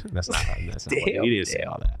read? That's not what he didn't say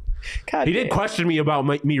all that. He did question me about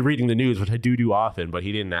me reading the news, which I do often, but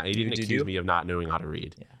he didn't accuse me of not knowing how to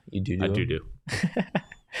read. Yeah, you do. I do.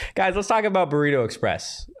 Guys, let's talk about Burrito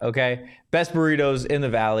Express, okay? Best burritos in the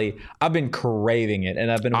Valley. I've been craving it, and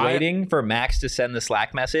I've been waiting for Max to send the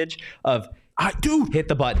Slack message of, hit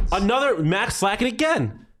the buttons. Another Max slacking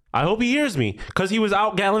again. I hope he hears me, because he was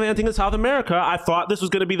out gallivanting in South America. I thought this was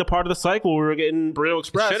going to be the part of the cycle we were getting Burrito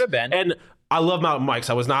Express. Should have been. And I love Mountain Mike's.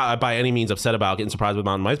 I was not by any means upset about getting surprised with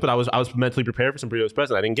Mountain Mike's, but I was mentally prepared for some Burrito Express,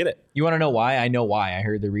 and I didn't get it. You want to know why? I know why. I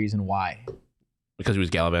heard the reason why. Because he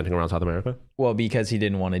was gallivanting around South America? Well, because he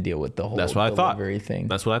didn't want to deal with the whole delivery thing.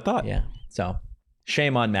 That's what I thought. Yeah. So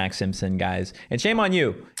shame on Max Simpson, guys. And shame on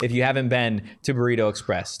you if you haven't been to Burrito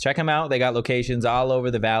Express. Check them out. They got locations all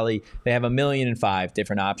over the Valley. They have 1,005,000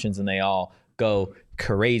 different options, and they all go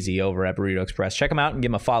crazy over at Burrito Express. Check them out and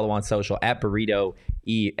give them a follow on social at Burrito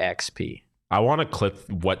EXP. I want to clip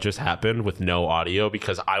what just happened with no audio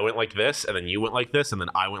because I went like this, and then you went like this, and then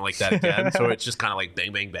I went like that again. So it's just kind of like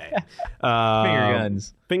bang, bang, bang. Finger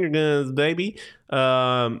guns. Finger guns, baby.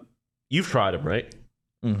 You've tried them, right?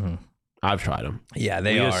 Mm-hmm. I've tried them. Yeah,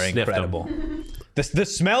 they are incredible. The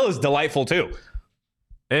smell is delightful too.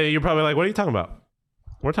 Hey, you're probably like, what are you talking about?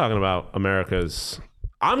 We're talking about America's.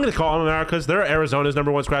 I'm going to call them America's. They're Arizona's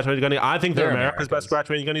 #1 scratch made gummy. I think they're America's best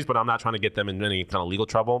scratch made gummies, but I'm not trying to get them in any kind of legal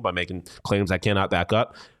trouble by making claims I cannot back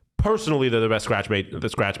up. Personally, they're the best scratch made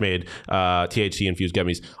THC infused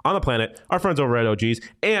gummies on the planet. Our friends over at OG's.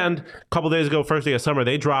 And a couple days ago, first day of summer,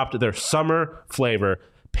 they dropped their summer flavor,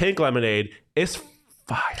 pink lemonade. It's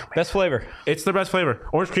fire, man. Best flavor. It's their best flavor.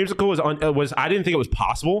 Orange creamsicle was I didn't think it was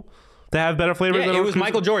possible to have better flavors. Yeah, than it was creamsicle.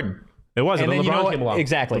 Michael Jordan. It was. And then then LeBron came along.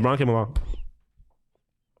 Exactly. LeBron came along.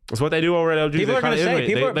 That's what they do over at LG. People are going to say.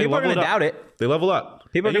 People are going to doubt it. They level up.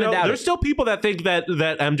 People are going to doubt it. There's still people that think that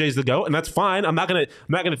MJ's the GOAT, and that's fine. I'm not gonna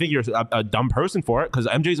think you're a dumb person for it because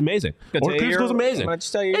MJ's amazing. Or Creamsicle's amazing. I'm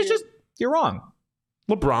just tell you, it's just you're wrong.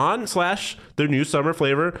 LeBron / their new summer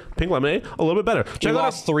flavor pink lemonade a little bit better. You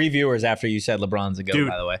lost 3 viewers after you said LeBron's a GOAT. Dude,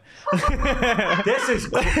 by the way, this is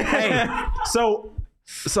hey. So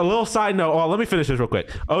a little side note. Oh, let me finish this real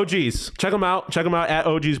quick. OG's, check them out. Check them out at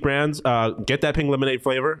OG's Brands. Get that pink lemonade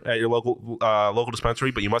flavor at your local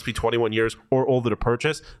dispensary, but you must be 21 years or older to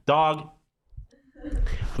purchase. Dog,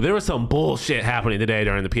 there was some bullshit happening today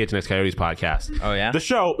during the PHNX Coyotes podcast. Oh yeah, the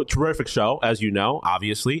show, a terrific show, as you know,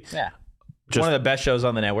 obviously. Yeah, one of the best shows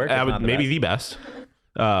on the network. Maybe the best.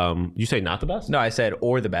 You say not the best? No, I said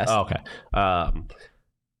or the best. Oh, okay.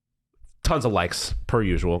 Tons of likes per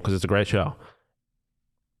usual because it's a great show.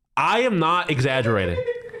 I am not exaggerating.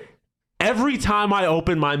 Every time I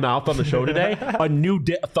opened my mouth on the show today, a new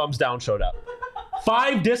thumbs down showed up.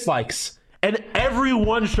 5 dislikes. And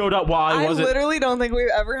everyone showed up while I wasn't. I literally don't think we've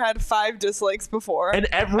ever had 5 dislikes before. And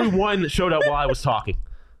everyone showed up while I was talking.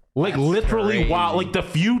 Like that's literally crazy. While like the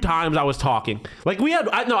few times I was talking. Like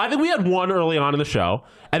I think we had 1 early on in the show.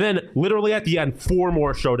 And then literally at the end, 4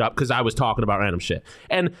 more showed up because I was talking about random shit.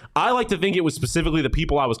 And I like to think it was specifically the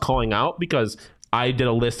people I was calling out because I did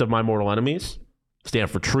a list of my mortal enemies.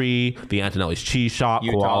 Stanford Tree, the Antonelli's Cheese Shop,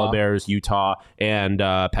 Koala Bears, Utah, and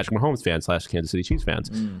Patrick Mahomes fans / Kansas City Chiefs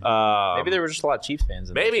fans. Maybe there were just a lot of Chiefs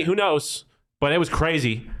fans. Maybe, who knows? But it was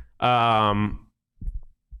crazy. It's a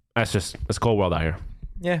cold world out here.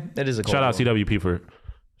 Yeah, it is a cold Shout out world. CWP for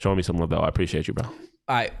showing me some love, though. I appreciate you, bro. All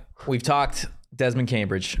right, we've talked Desmond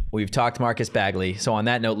Cambridge. We've talked Marcus Bagley. So on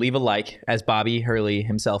that note, leave a like, as Bobby Hurley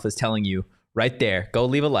himself is telling you right there. Go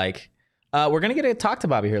leave a like. We're going to get to talk to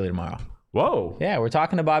Bobby Hurley tomorrow. Whoa. Yeah, we're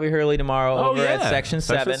talking to Bobby Hurley tomorrow over at Section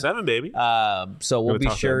 7. Section 7, baby. So we'll be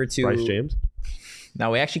sure to... Bryce James?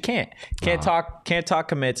 No, we actually can't. Can't talk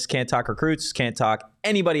commits, can't talk recruits, can't talk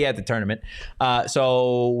anybody at the tournament.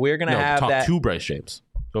 So we're going to have talk to Bryce James.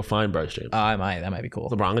 Go find Bryce James. That might be cool.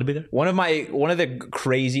 LeBron going to be there? One of the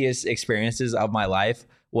craziest experiences of my life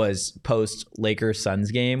was post Lakers Suns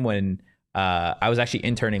game when I was actually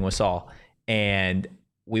interning with Saul, and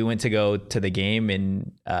we went to go to the game,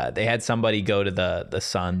 and they had somebody go to the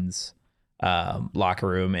Suns locker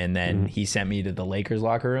room, and then he sent me to the Lakers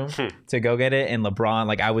locker room to go get it. And LeBron,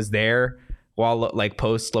 like I was there while like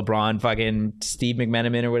post LeBron, fucking Steve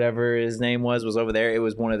McMenamin or whatever his name was over there. It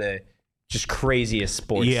was one of the just craziest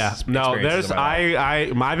sports. Yeah, no, there's I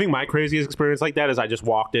think my craziest experience like that is I just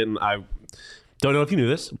walked in. I don't know if you knew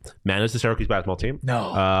this. Managed the Syracuse basketball team.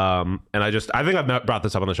 No. And I think I've brought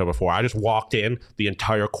this up on the show before. I just walked in. The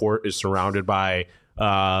entire court is surrounded by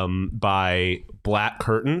black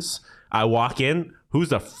curtains. I walk in. Who's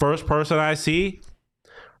the first person I see?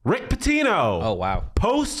 Rick Pitino. Oh, wow.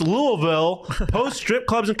 Post Louisville, post strip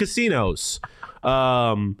clubs and casinos.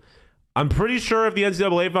 I'm pretty sure if the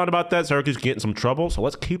NCAA found about that, Syracuse could get in some trouble. So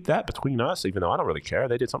let's keep that between us, even though I don't really care.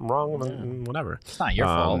 They did something wrong, whatever. It's not your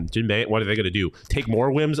fault. Jim Boeheim, what are they going to do? Take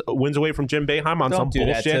more wins away from Jim Boeheim on some bullshit? Don't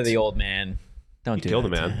do that to the old man. Don't do that. Killed the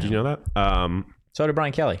man. Did you know that? So did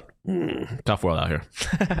Brian Kelly. Tough world out here.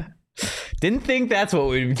 Didn't think that's what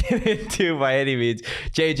we'd get into by any means.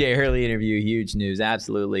 JJ Hurley interview, huge news.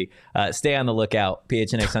 Absolutely. Stay on the lookout.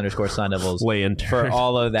 PHNX_Sun Devils for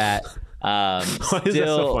all of that. Why is that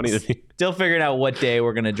so funny to me? Still figuring out what day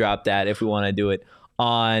we're going to drop that if we want to do it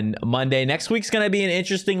on Monday. Next week's going to be an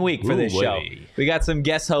interesting week for this show. We got some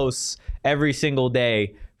guest hosts every single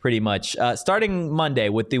day, pretty much. Starting Monday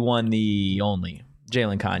with the only.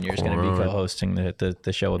 Jalen Conyer is going to be co-hosting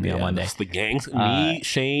the show with me on Monday. That's the gangs. Me,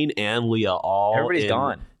 Shane, and Leah all everybody's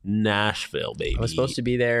gone. Nashville, baby. I was supposed to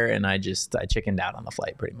be there, and I chickened out on the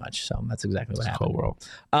flight pretty much. So that's exactly what happened. Cold world.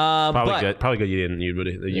 Probably good. You didn't.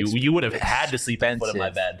 You would have had to sleep at the foot of my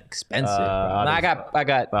bed. Expensive. I got.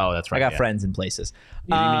 Oh, that's right. I got friends in places.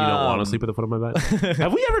 You mean you don't want to sleep at the foot of my bed?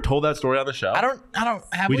 Have we ever told that story on the show? I don't.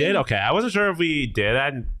 Have we did? Okay, I wasn't sure if we did.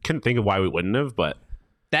 I couldn't think of why we wouldn't have, but.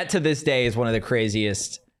 That to this day is one of the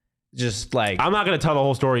craziest. Just like I'm not going to tell the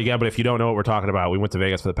whole story again, but if you don't know what we're talking about, we went to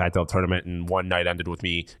Vegas for the Pac-12 tournament, and one night ended with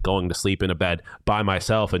me going to sleep in a bed by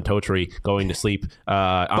myself, and Totri going to sleep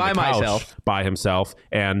on the couch by himself,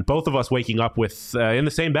 and both of us waking up with in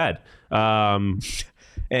the same bed.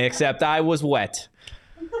 Except I was wet.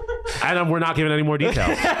 And we're not giving any more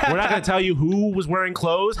details. We're not going to tell you who was wearing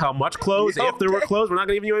clothes, how much clothes, if there were clothes. We're not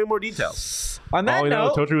going to give you any more details. On that All we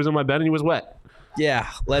know, Totri was in my bed and he was wet. Yeah,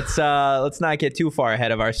 let's not get too far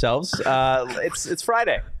ahead of ourselves. It's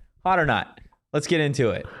Friday, hot or not. Let's get into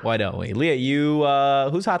it. Why don't we, Leah? You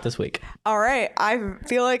who's hot this week? All right, I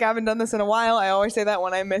feel like I haven't done this in a while. I always say that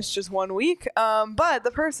when I miss just 1 week. But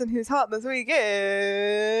the person who's hot this week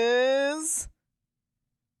is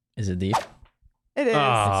it Deep? It is.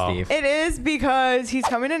 Oh. It's Steve. It is because he's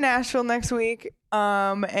coming to Nashville next week.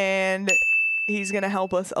 And he's gonna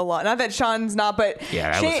help us a lot. Not that Sean's not, but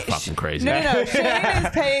yeah, that was fucking crazy. No. Shane is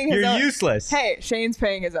paying his own. You're useless. Hey, Shane's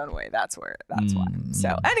paying his own way. That's why.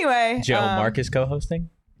 So anyway, Joe Marcus co-hosting?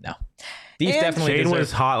 No. These definitely Shane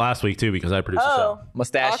was hot last week too because I produced the show.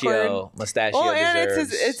 Mustachio. Well, and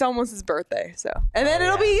it's almost his birthday, so and then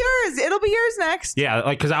it'll be yours. It'll be yours next. Yeah,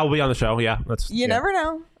 like because I will be on the show. Yeah, you never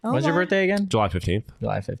know. Oh, when's your birthday again? July 15th.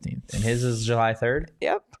 July 15th, and his is July 3rd.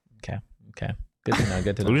 Yep. Okay. Good to know.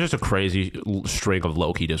 It was just a crazy string of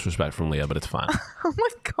low-key disrespect from Leah, but it's fine. Oh my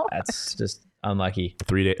god. That's just unlucky.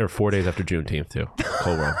 4 days after Juneteenth too.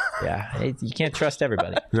 Cold world. Yeah, you can't trust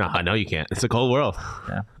everybody. No, I know you can't. It's a cold world.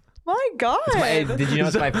 Yeah. My god. Did you know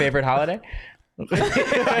it's my favorite holiday?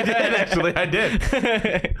 I did.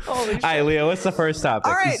 Holy shit. All right, Leo, what's the first topic?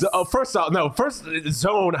 All right. First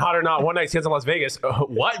zone, hot or not, one night stands in Las Vegas.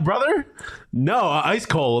 What, brother? No, ice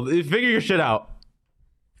cold. Figure your shit out.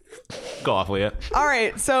 Go off, Leah. All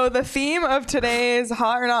right, so the theme of today's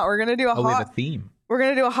hot or not, we're gonna do we have a theme. We're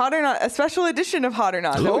gonna do a hot or not, a special edition of hot or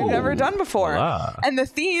not that we've never done before. Wow. And the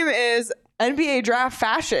theme is NBA draft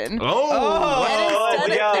fashion. Instead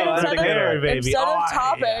of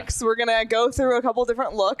topics, we're gonna go through a couple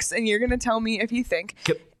different looks, and you're gonna tell me if you think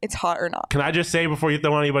it's hot or not. Can I just say before you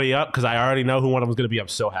throw anybody up, because I already know who one of them is gonna be. I'm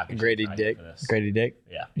so happy. Grady Dick.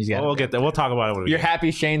 Yeah, we'll get there. We'll talk about it when we You're get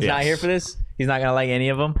happy Shane's not here for this? He's not gonna like any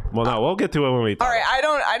of them? Well, no, we'll get to it when we talk. All right,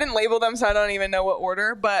 I didn't label them, so I don't even know what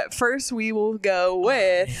order. But first, we will go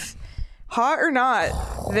with hot or not.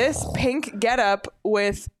 This pink getup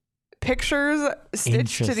with pictures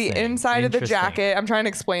stitched to the inside of the jacket. I'm trying to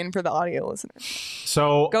explain for the audio listeners.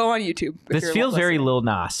 So go on YouTube. This feels very Lil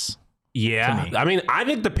Nas. Yeah, I mean, I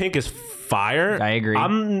think the pink is fire. I agree.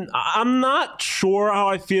 I'm not sure how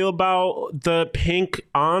I feel about the pink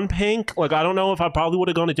on pink. Like, I don't know if I probably would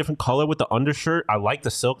have gone a different color with the undershirt. I like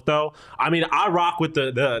the silk though. I mean, I rock with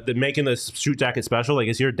the making the suit jacket special. Like,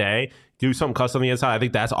 it's your day. Do something custom on the inside. I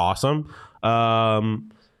think that's awesome. But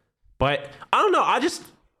I don't know.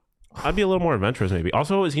 I'd be a little more adventurous maybe.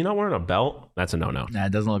 Also, is he not wearing a belt? That's a no-no. Nah,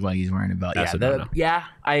 it doesn't look like he's wearing a belt. That's a no-no. Yeah,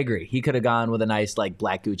 I agree. He could have gone with a nice like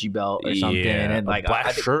black Gucci belt or something, and like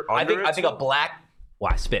black shirt. I think a black.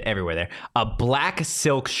 Well, I spit everywhere there. A black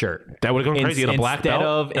silk shirt. That would have gone crazy in a black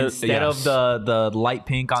belt. Instead of the light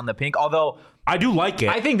pink on the pink. Although I do like it.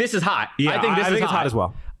 I think this is hot. Yeah, I think this is it's hot as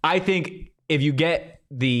well. I think if you get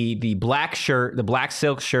the black shirt, the black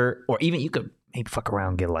silk shirt, or even you could maybe fuck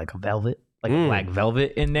around and get like a velvet. Like black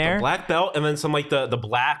velvet in there. The black belt and then some like the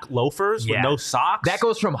black loafers with no socks. That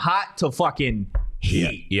goes from hot to fucking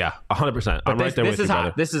heat. Yeah, 100%. I'm right there with you,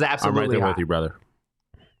 brother. This is absolutely I'm right there hot. with you, brother.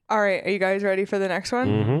 All right, are you guys ready for the next one?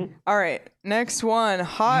 Mm-hmm. All right, next one,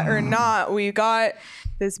 hot or not, we got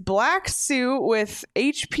this black suit with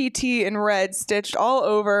HPT in red stitched all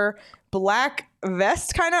over, black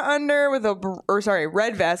vest kind of under with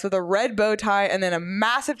red vest with a red bow tie, and then a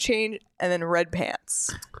massive chain, and then red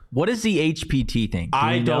pants. What is the HPT thing?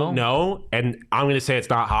 I don't know, and I'm going to say it's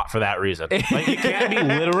not hot for that reason. Like, you can't be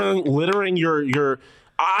littering your.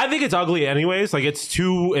 I think it's ugly anyways. Like, it's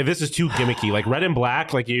too. If this is too gimmicky, like red and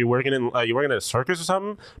black, like you're working in a circus or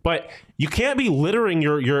something. But you can't be littering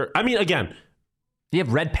your. I mean, again, do you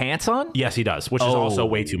have red pants on? Yes, he does, which is also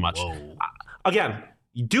way too much. Again,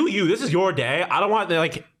 do you? This is your day. I don't want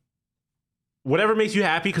like. Whatever makes you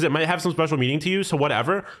happy, because it might have some special meaning to you. So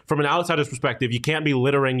whatever. From an outsider's perspective, you can't be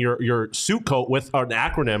littering your suit coat with an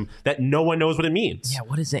acronym that no one knows what it means. Yeah,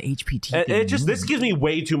 what is the HPT thing? This gives me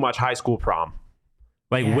way too much high school prom.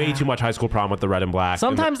 Way too much high school prom with the red and black.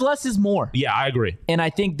 Sometimes less is more. Yeah, I agree. And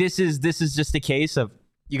I think this is just a case of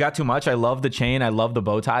you got too much. I love the chain. I love the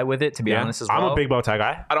bow tie with it, to be honest as well. I'm a big bow tie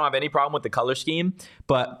guy. I don't have any problem with the color scheme,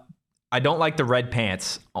 but I don't like the red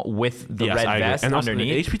pants with the red vest and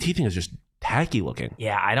underneath. Also, the HPT thing is just tacky looking.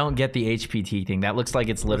 Yeah, I don't get the HPT thing. That looks like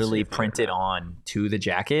it's literally printed on to the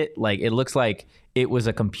jacket. Like it looks like it was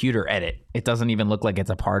a computer edit. It doesn't even look like it's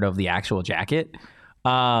a part of the actual jacket.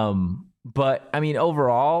 But I mean,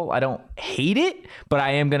 overall, I don't hate it, but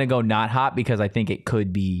I am gonna go not hot because I think it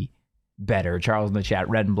could be better. Charles in the chat,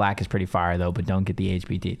 red and black is pretty fire though, but don't get the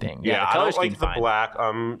HPT thing. Yeah, the I color don't like scheme's the fine. black.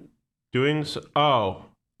 Doing so. Oh,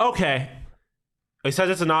 okay. He says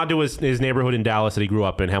it's a nod to his neighborhood in Dallas that he grew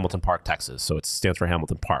up in, Hamilton Park, Texas. So it stands for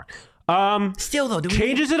Hamilton Park. Still though,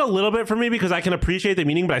 Changes it a little bit for me because I can appreciate the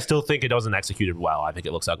meaning, but I still think it wasn't executed well. I think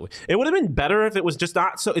it looks ugly. It would have been better if it was just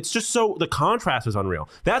not so. It's just so the contrast is unreal.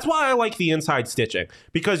 That's why I like the inside stitching,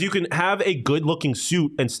 because you can have a good looking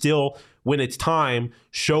suit and still, when it's time,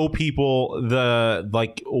 show people the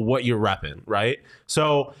like what you're repping, right?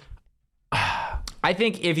 So I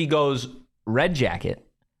think if he goes red jacket,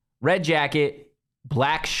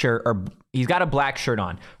 black shirt, or he's got a black shirt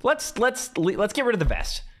on. Let's get rid of the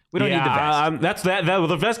vest. We don't need the vest.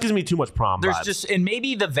 The vest gives me too much prom There's vibes. and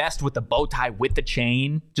maybe the vest with the bow tie with the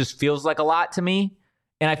chain just feels like a lot to me.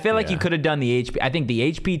 And I feel like you could have done the HP. I think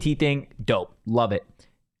the HPT thing, dope, love it.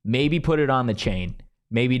 Maybe put it on the chain.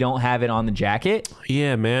 Maybe don't have it on the jacket.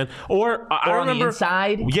 Yeah, man. Or I Or remember on the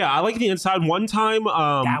inside. Yeah, I like the inside. One time,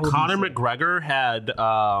 would be Conor sick. McGregor had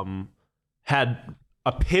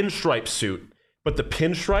a pinstripe suit, but the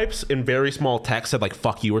pinstripes in very small text said like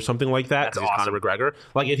 "fuck you" or something like that. That's 'cause he's awesome. Conor McGregor.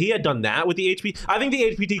 Like if he had done that with the HP, I think the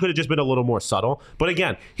HPT could have just been a little more subtle. But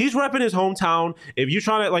again, he's repping his hometown. If you're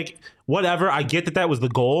trying to like whatever, I get that was the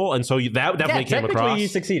goal, and so that definitely came across. you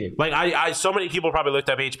succeeded. Like I so many people probably looked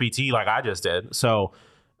up HPT like I just did. So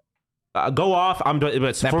go off. I'm doing,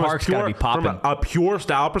 but That from park's gotta be popping. a pure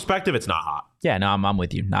style perspective, it's not hot. Yeah, no, I'm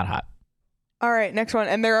with you. Not hot. All right, next one.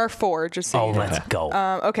 And there are 4, just so you know. Let's go.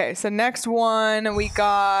 Okay, so next one we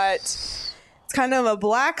got, it's kind of a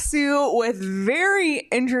black suit with very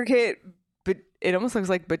intricate, but it almost looks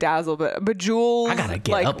like bedazzled, but bejeweled. I gotta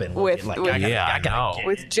get like, up and look with, at, like, with, I gotta know. get-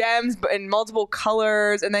 with gems in multiple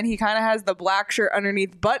colors, and then he kind of has the black shirt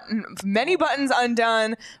underneath, many buttons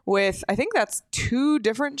undone with, I think that's 2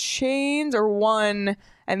 different chains or 1,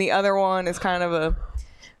 and the other one is kind of a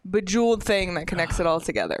bejeweled thing that connects it all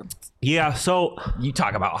together. Yeah, so You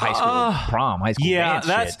talk about high school prom, high school dance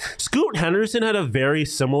that's shit. Scoot Henderson had a very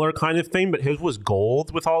similar kind of thing, but his was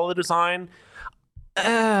gold with all the design.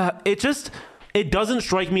 It doesn't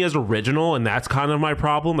strike me as original, and that's kind of my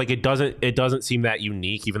problem. Like it doesn't seem that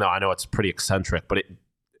unique, even though I know it's pretty eccentric, but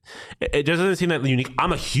it doesn't seem that unique.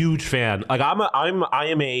 I'm a huge fan. Like I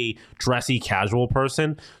am a dressy casual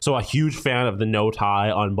person, so a huge fan of the no tie,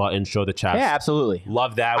 unbuttoned, show the chest. Yeah, absolutely.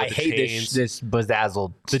 Love that. With I the hate chains. this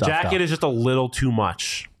bedazzled The stuff, jacket though. is just a little too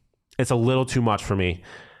much. It's a little too much for me.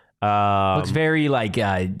 Looks very like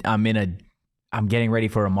I'm getting ready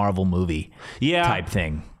for a Marvel movie type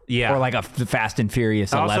thing. Yeah. Or like a Fast and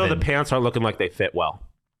Furious 11. Also, the pants aren't looking like they fit well.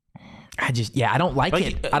 I don't like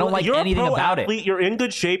it. I don't like you're anything a pro about athlete, it. You're in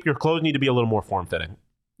good shape. Your clothes need to be a little more form-fitting.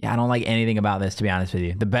 Yeah, I don't like anything about this, to be honest with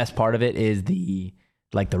you. The best part of it is the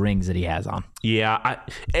rings that he has on. Yeah,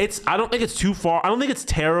 I don't think it's too far. I don't think it's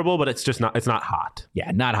terrible, but it's just not. It's not hot.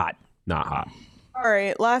 Yeah, not hot. Not hot. All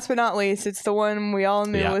right, last but not least, it's the one we all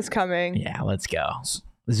knew Yeah. was coming. Yeah, let's go.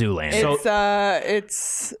 Zoolander.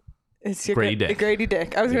 It's your Grady Dick. Grady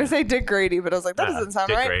Dick. I was gonna say Dick Grady, but I was like, that doesn't sound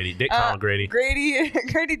Dick right. Grady. Dick Colin Grady.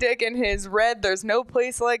 Grady Dick in his red "There's No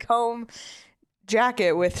Place Like Home"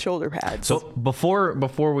 jacket with shoulder pads. So before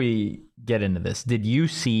we get into this, did you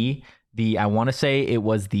see I want to say it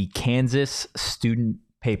was the Kansas student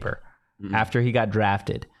paper after he got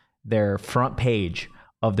drafted. Their front page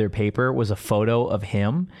of their paper was a photo of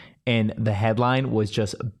him, and the headline was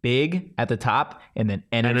just big at the top and then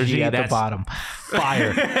energy at the bottom.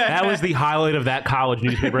 Fire. That was the highlight of that college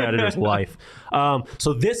newspaper editor's life.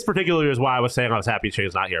 So this particularly is why I was saying I was happy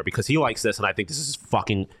Shay's not here, because he likes this and I think this is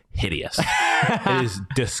fucking hideous. It is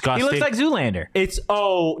disgusting. He looks like Zoolander. It's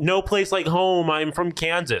no place like home. I'm from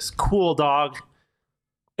Kansas. Cool, dog.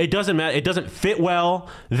 It doesn't matter. It doesn't fit well.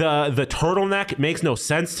 The turtleneck makes no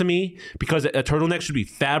sense to me, because a turtleneck should be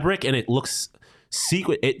fabric and it looks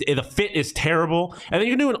sequin. The fit is terrible. And then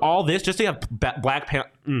you're doing all this just to have black pants.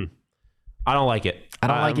 I don't like it. I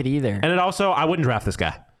don't like it either. And it also, I wouldn't draft this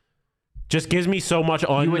guy. Just gives me so much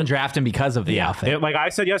on. You wouldn't draft him because of the outfit. Like I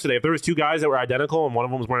said yesterday, if there was 2 guys that were identical and one of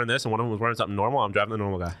them was wearing this and one of them was wearing something normal, I'm drafting the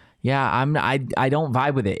normal guy. Yeah, I don't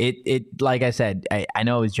vibe with it. It like I said, I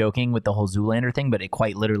know I was joking with the whole Zoolander thing, but it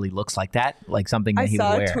quite literally looks like that, like something that I he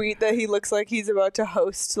saw would a wear. tweet that he looks like he's about to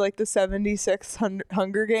host like the 76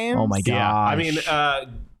 Hunger Games. Oh my gosh. Yeah, I mean,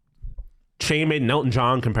 Shane made an Elton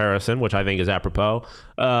John comparison, which I think is apropos.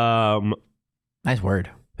 Nice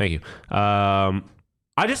word. Thank you.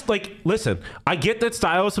 I just listen. I get that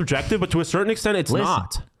style is subjective, but to a certain extent, it's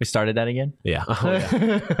not. We started that again. Yeah.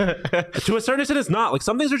 To a certain extent, it's not. Like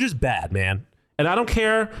some things are just bad, man. And I don't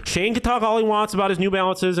care. Shane can talk all he wants about his New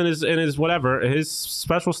Balances and his whatever, his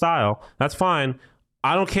special style. That's fine.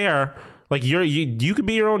 I don't care. Like you could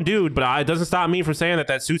be your own dude, but it doesn't stop me from saying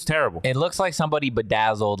that suit's terrible. It looks like somebody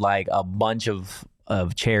bedazzled like a bunch of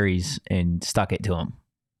cherries and stuck it to him.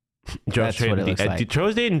 That's what it looks like.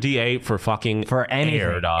 Joe's dating D8 for fucking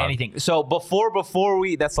anything. So before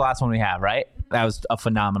we, that's the last one we have, right? That was a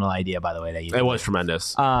phenomenal idea, by the way. It was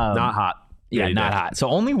tremendous. Not hot. Yeah, not hot. So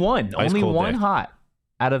only one hot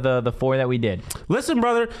out of the 4 that we did. Listen,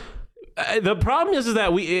 brother. The problem is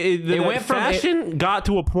that fashion got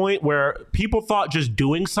to a point where people thought just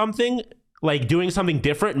doing something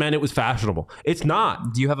different meant it was fashionable. It's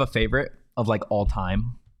not. Do you have a favorite of all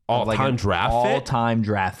time? All-time draft fit? All-time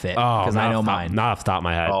draft fit. Because I know mine. Not off the top of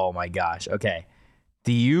my head. Oh, my gosh. Okay.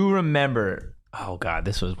 Do you remember... Oh, God.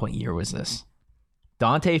 What year was this?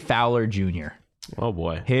 Dante Fowler Jr. Oh,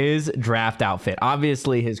 boy. His draft outfit.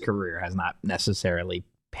 Obviously, his career has not necessarily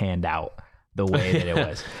panned out the way that it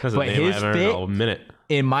was. But his fit,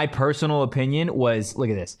 in my personal opinion, was... Look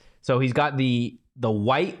at this. So he's got the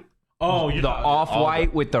white... the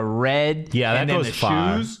off-white with the red. Yeah, that goes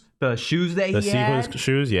far. Shoes. The shoes that he had? The sequins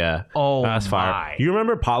shoes, yeah. Oh, that's fire. You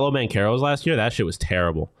remember Paulo Banchero's last year? That shit was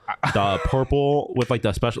terrible. The purple with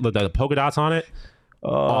the polka dots on it.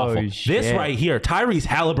 Awful. Shit. This right here, Tyrese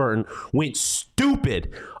Halliburton went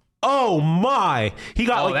stupid. Oh my! He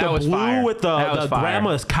got the blue fire. With the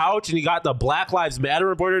grandma's couch, and he got the Black Lives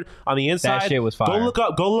Matter embroidered on the inside. That shit was fire.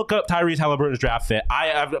 Go look up Tyrese Halliburton's draft fit.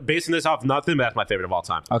 I'm basing this off nothing, but that's my favorite of all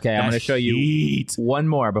time. Okay, I'm going to show you one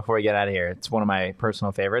more before we get out of here. It's one of my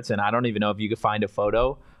personal favorites, and I don't even know if you could find a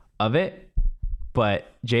photo of it, but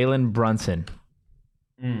Jalen Brunson,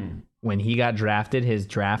 when he got drafted, his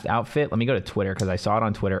draft outfit. Let me go to Twitter because I saw it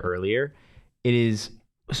on Twitter earlier.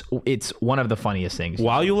 It's one of the funniest things.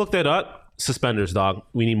 While you look that up, suspenders, dog.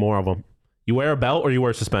 We need more of them. You wear a belt or you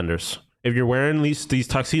wear suspenders. If you're wearing these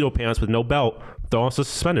tuxedo pants with no belt, throw on some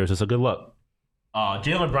suspenders. It's a good look.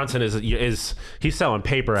 Jalen Brunson he's selling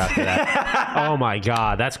paper after that. Oh my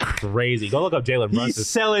God, that's crazy. Go look up Jalen Brunson. He's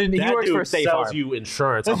selling. He works for State Farm. Sells you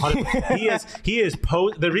insurance. The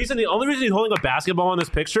only reason he's holding a basketball in this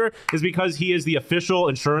picture is because he is the official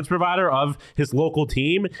insurance provider of his local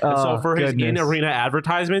team. And so for his in-arena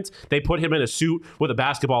advertisements, they put him in a suit with a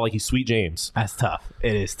basketball like he's Sweet James. That's tough.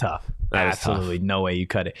 It is tough. Absolutely tough. No way you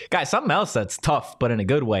cut it. Guys, something else that's tough, but in a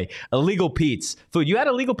good way. Illegal Pete's. Food. You had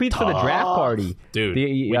Illegal Pete's for the draft party. Dude.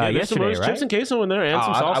 Yesterday, right? Chips and queso in there and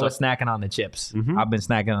some salsa. I was snacking on the chips. I've been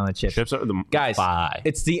snacking on the chips. Chips are the Guys,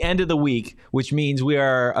 it's the end of the week, which means we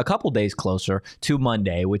are a couple days closer to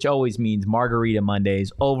Monday, which always means Margarita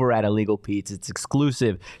Mondays over at Illegal Pete's. It's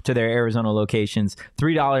exclusive to their Arizona locations.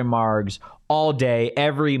 $3 margs all day,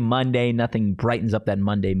 every Monday. Nothing brightens up that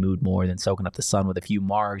Monday mood more than soaking up the sun with a few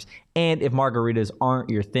margs. And if margaritas aren't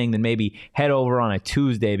your thing, then maybe head over on a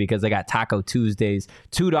Tuesday because they got Taco Tuesdays.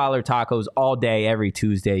 $2 tacos all day, every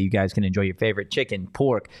Tuesday. You guys can enjoy your favorite chicken,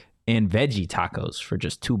 pork, and veggie tacos for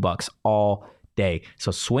just $2 all day.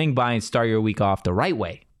 So swing by and start your week off the right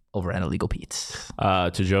way over at Illegal Pete's.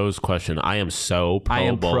 To Joe's question, I am so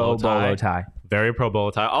pro bolo tie. Very pro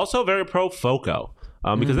bolo tie. Also very pro Foco.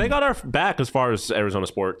 Because they got our back as far as Arizona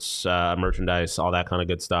sports, merchandise, all that kind of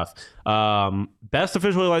good stuff. Best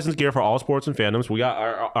officially licensed gear for all sports and fandoms. We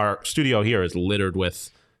got our studio here is littered with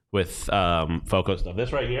Foco stuff.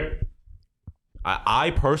 This right here,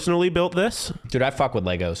 I personally built this. Dude, I fuck with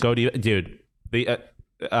Legos. Dude.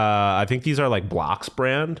 I think these are like Blocks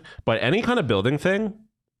brand, but any kind of building thing,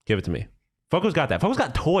 give it to me. Foco's got that. Foco's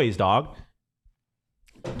got toys, dog.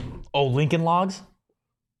 Oh, Lincoln Logs?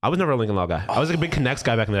 I was never a Lincoln Log guy. I was like a big Connects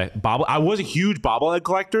guy back in the day. I was a huge bobblehead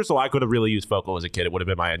collector, so I could have really used Foco as a kid. It would have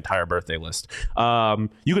been my entire birthday list.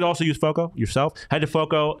 You could also use Foco yourself. Head to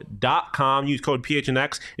Foco.com, use code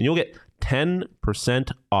PHNX, and you'll get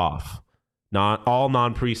 10% off all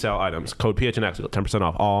non-presale items. Code PHNX, you'll get 10%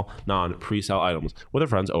 off all non-presale items with our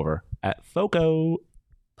friends over at Foco.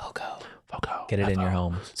 Foco. Foco. Get it in your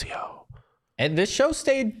home. CO. And this show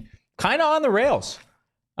stayed kind of on the rails.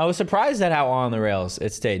 I was surprised at how on the rails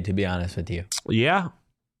it stayed, to be honest with you. Yeah.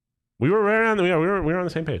 We were right on we were on the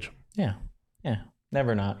same page. Yeah.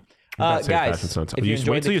 Never not. Guys, if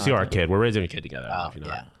you wait till you see our kid. We're raising a kid together.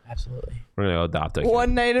 Yeah, absolutely. We're going to adopt a kid.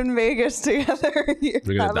 One night in Vegas together.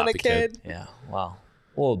 You're having a kid. Yeah, well,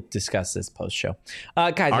 we'll discuss this post-show.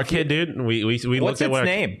 Guys, our kid, dude, we what's looked at its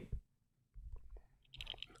name?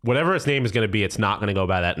 whatever its name is going to be, it's not going to go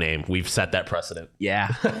by that name. We've set that precedent.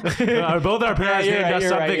 Yeah. Both our parents named us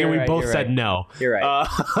something, and we both said no. You're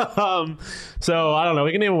right. So I don't know.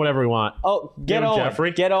 We can name him whatever we want. Oh, get Owen.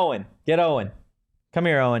 Jeffrey. Get Owen. Get Owen. Come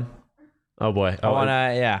here, Owen. Oh boy. I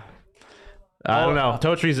wanna. Yeah. I don't know.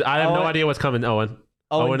 Totree's. I have no idea what's coming. Owen.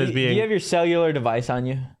 Owen is being. Do you have your cellular device on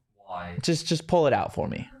you? Why? Just pull it out for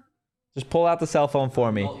me. Just pull out the cell phone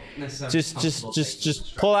for me.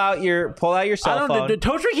 Just pull out your cell phone.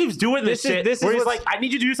 Totree keeps doing this shit where he's like, I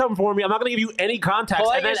need you to do something for me. I'm not going to give you any context.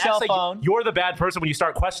 Pull out and then your cell phone. Like you're the bad person when you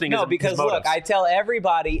start questioning No, his because motives. look, I tell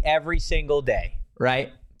everybody every single day,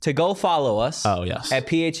 right, to go follow us. Oh, yes. At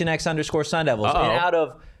PHNX_Sun Devils. And out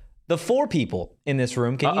of the 4 people in this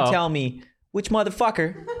room, can you tell me which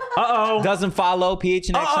motherfucker doesn't follow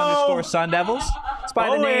PHNX_Sun Devils? It's by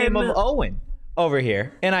the name of Owen over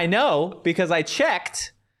here. And I know because I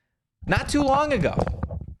checked not too long ago.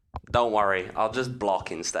 Don't worry, I'll just block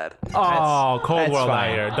instead. Cold world out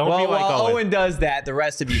fine. here. Don't be like while Owen. Owen does that, the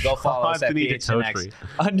rest of you go follow us at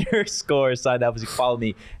PHNX_Sun Devils. You can follow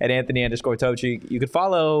me at Anthony_Totri. You could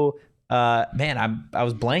follow I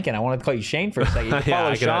was blanking. I wanted to call you Shane for a second. You can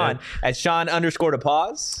follow Sean at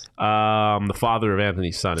Sean_to_pause. The father of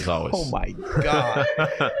Anthony's son is always. Oh my God.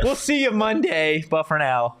 We'll see you Monday. But for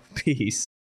now, peace.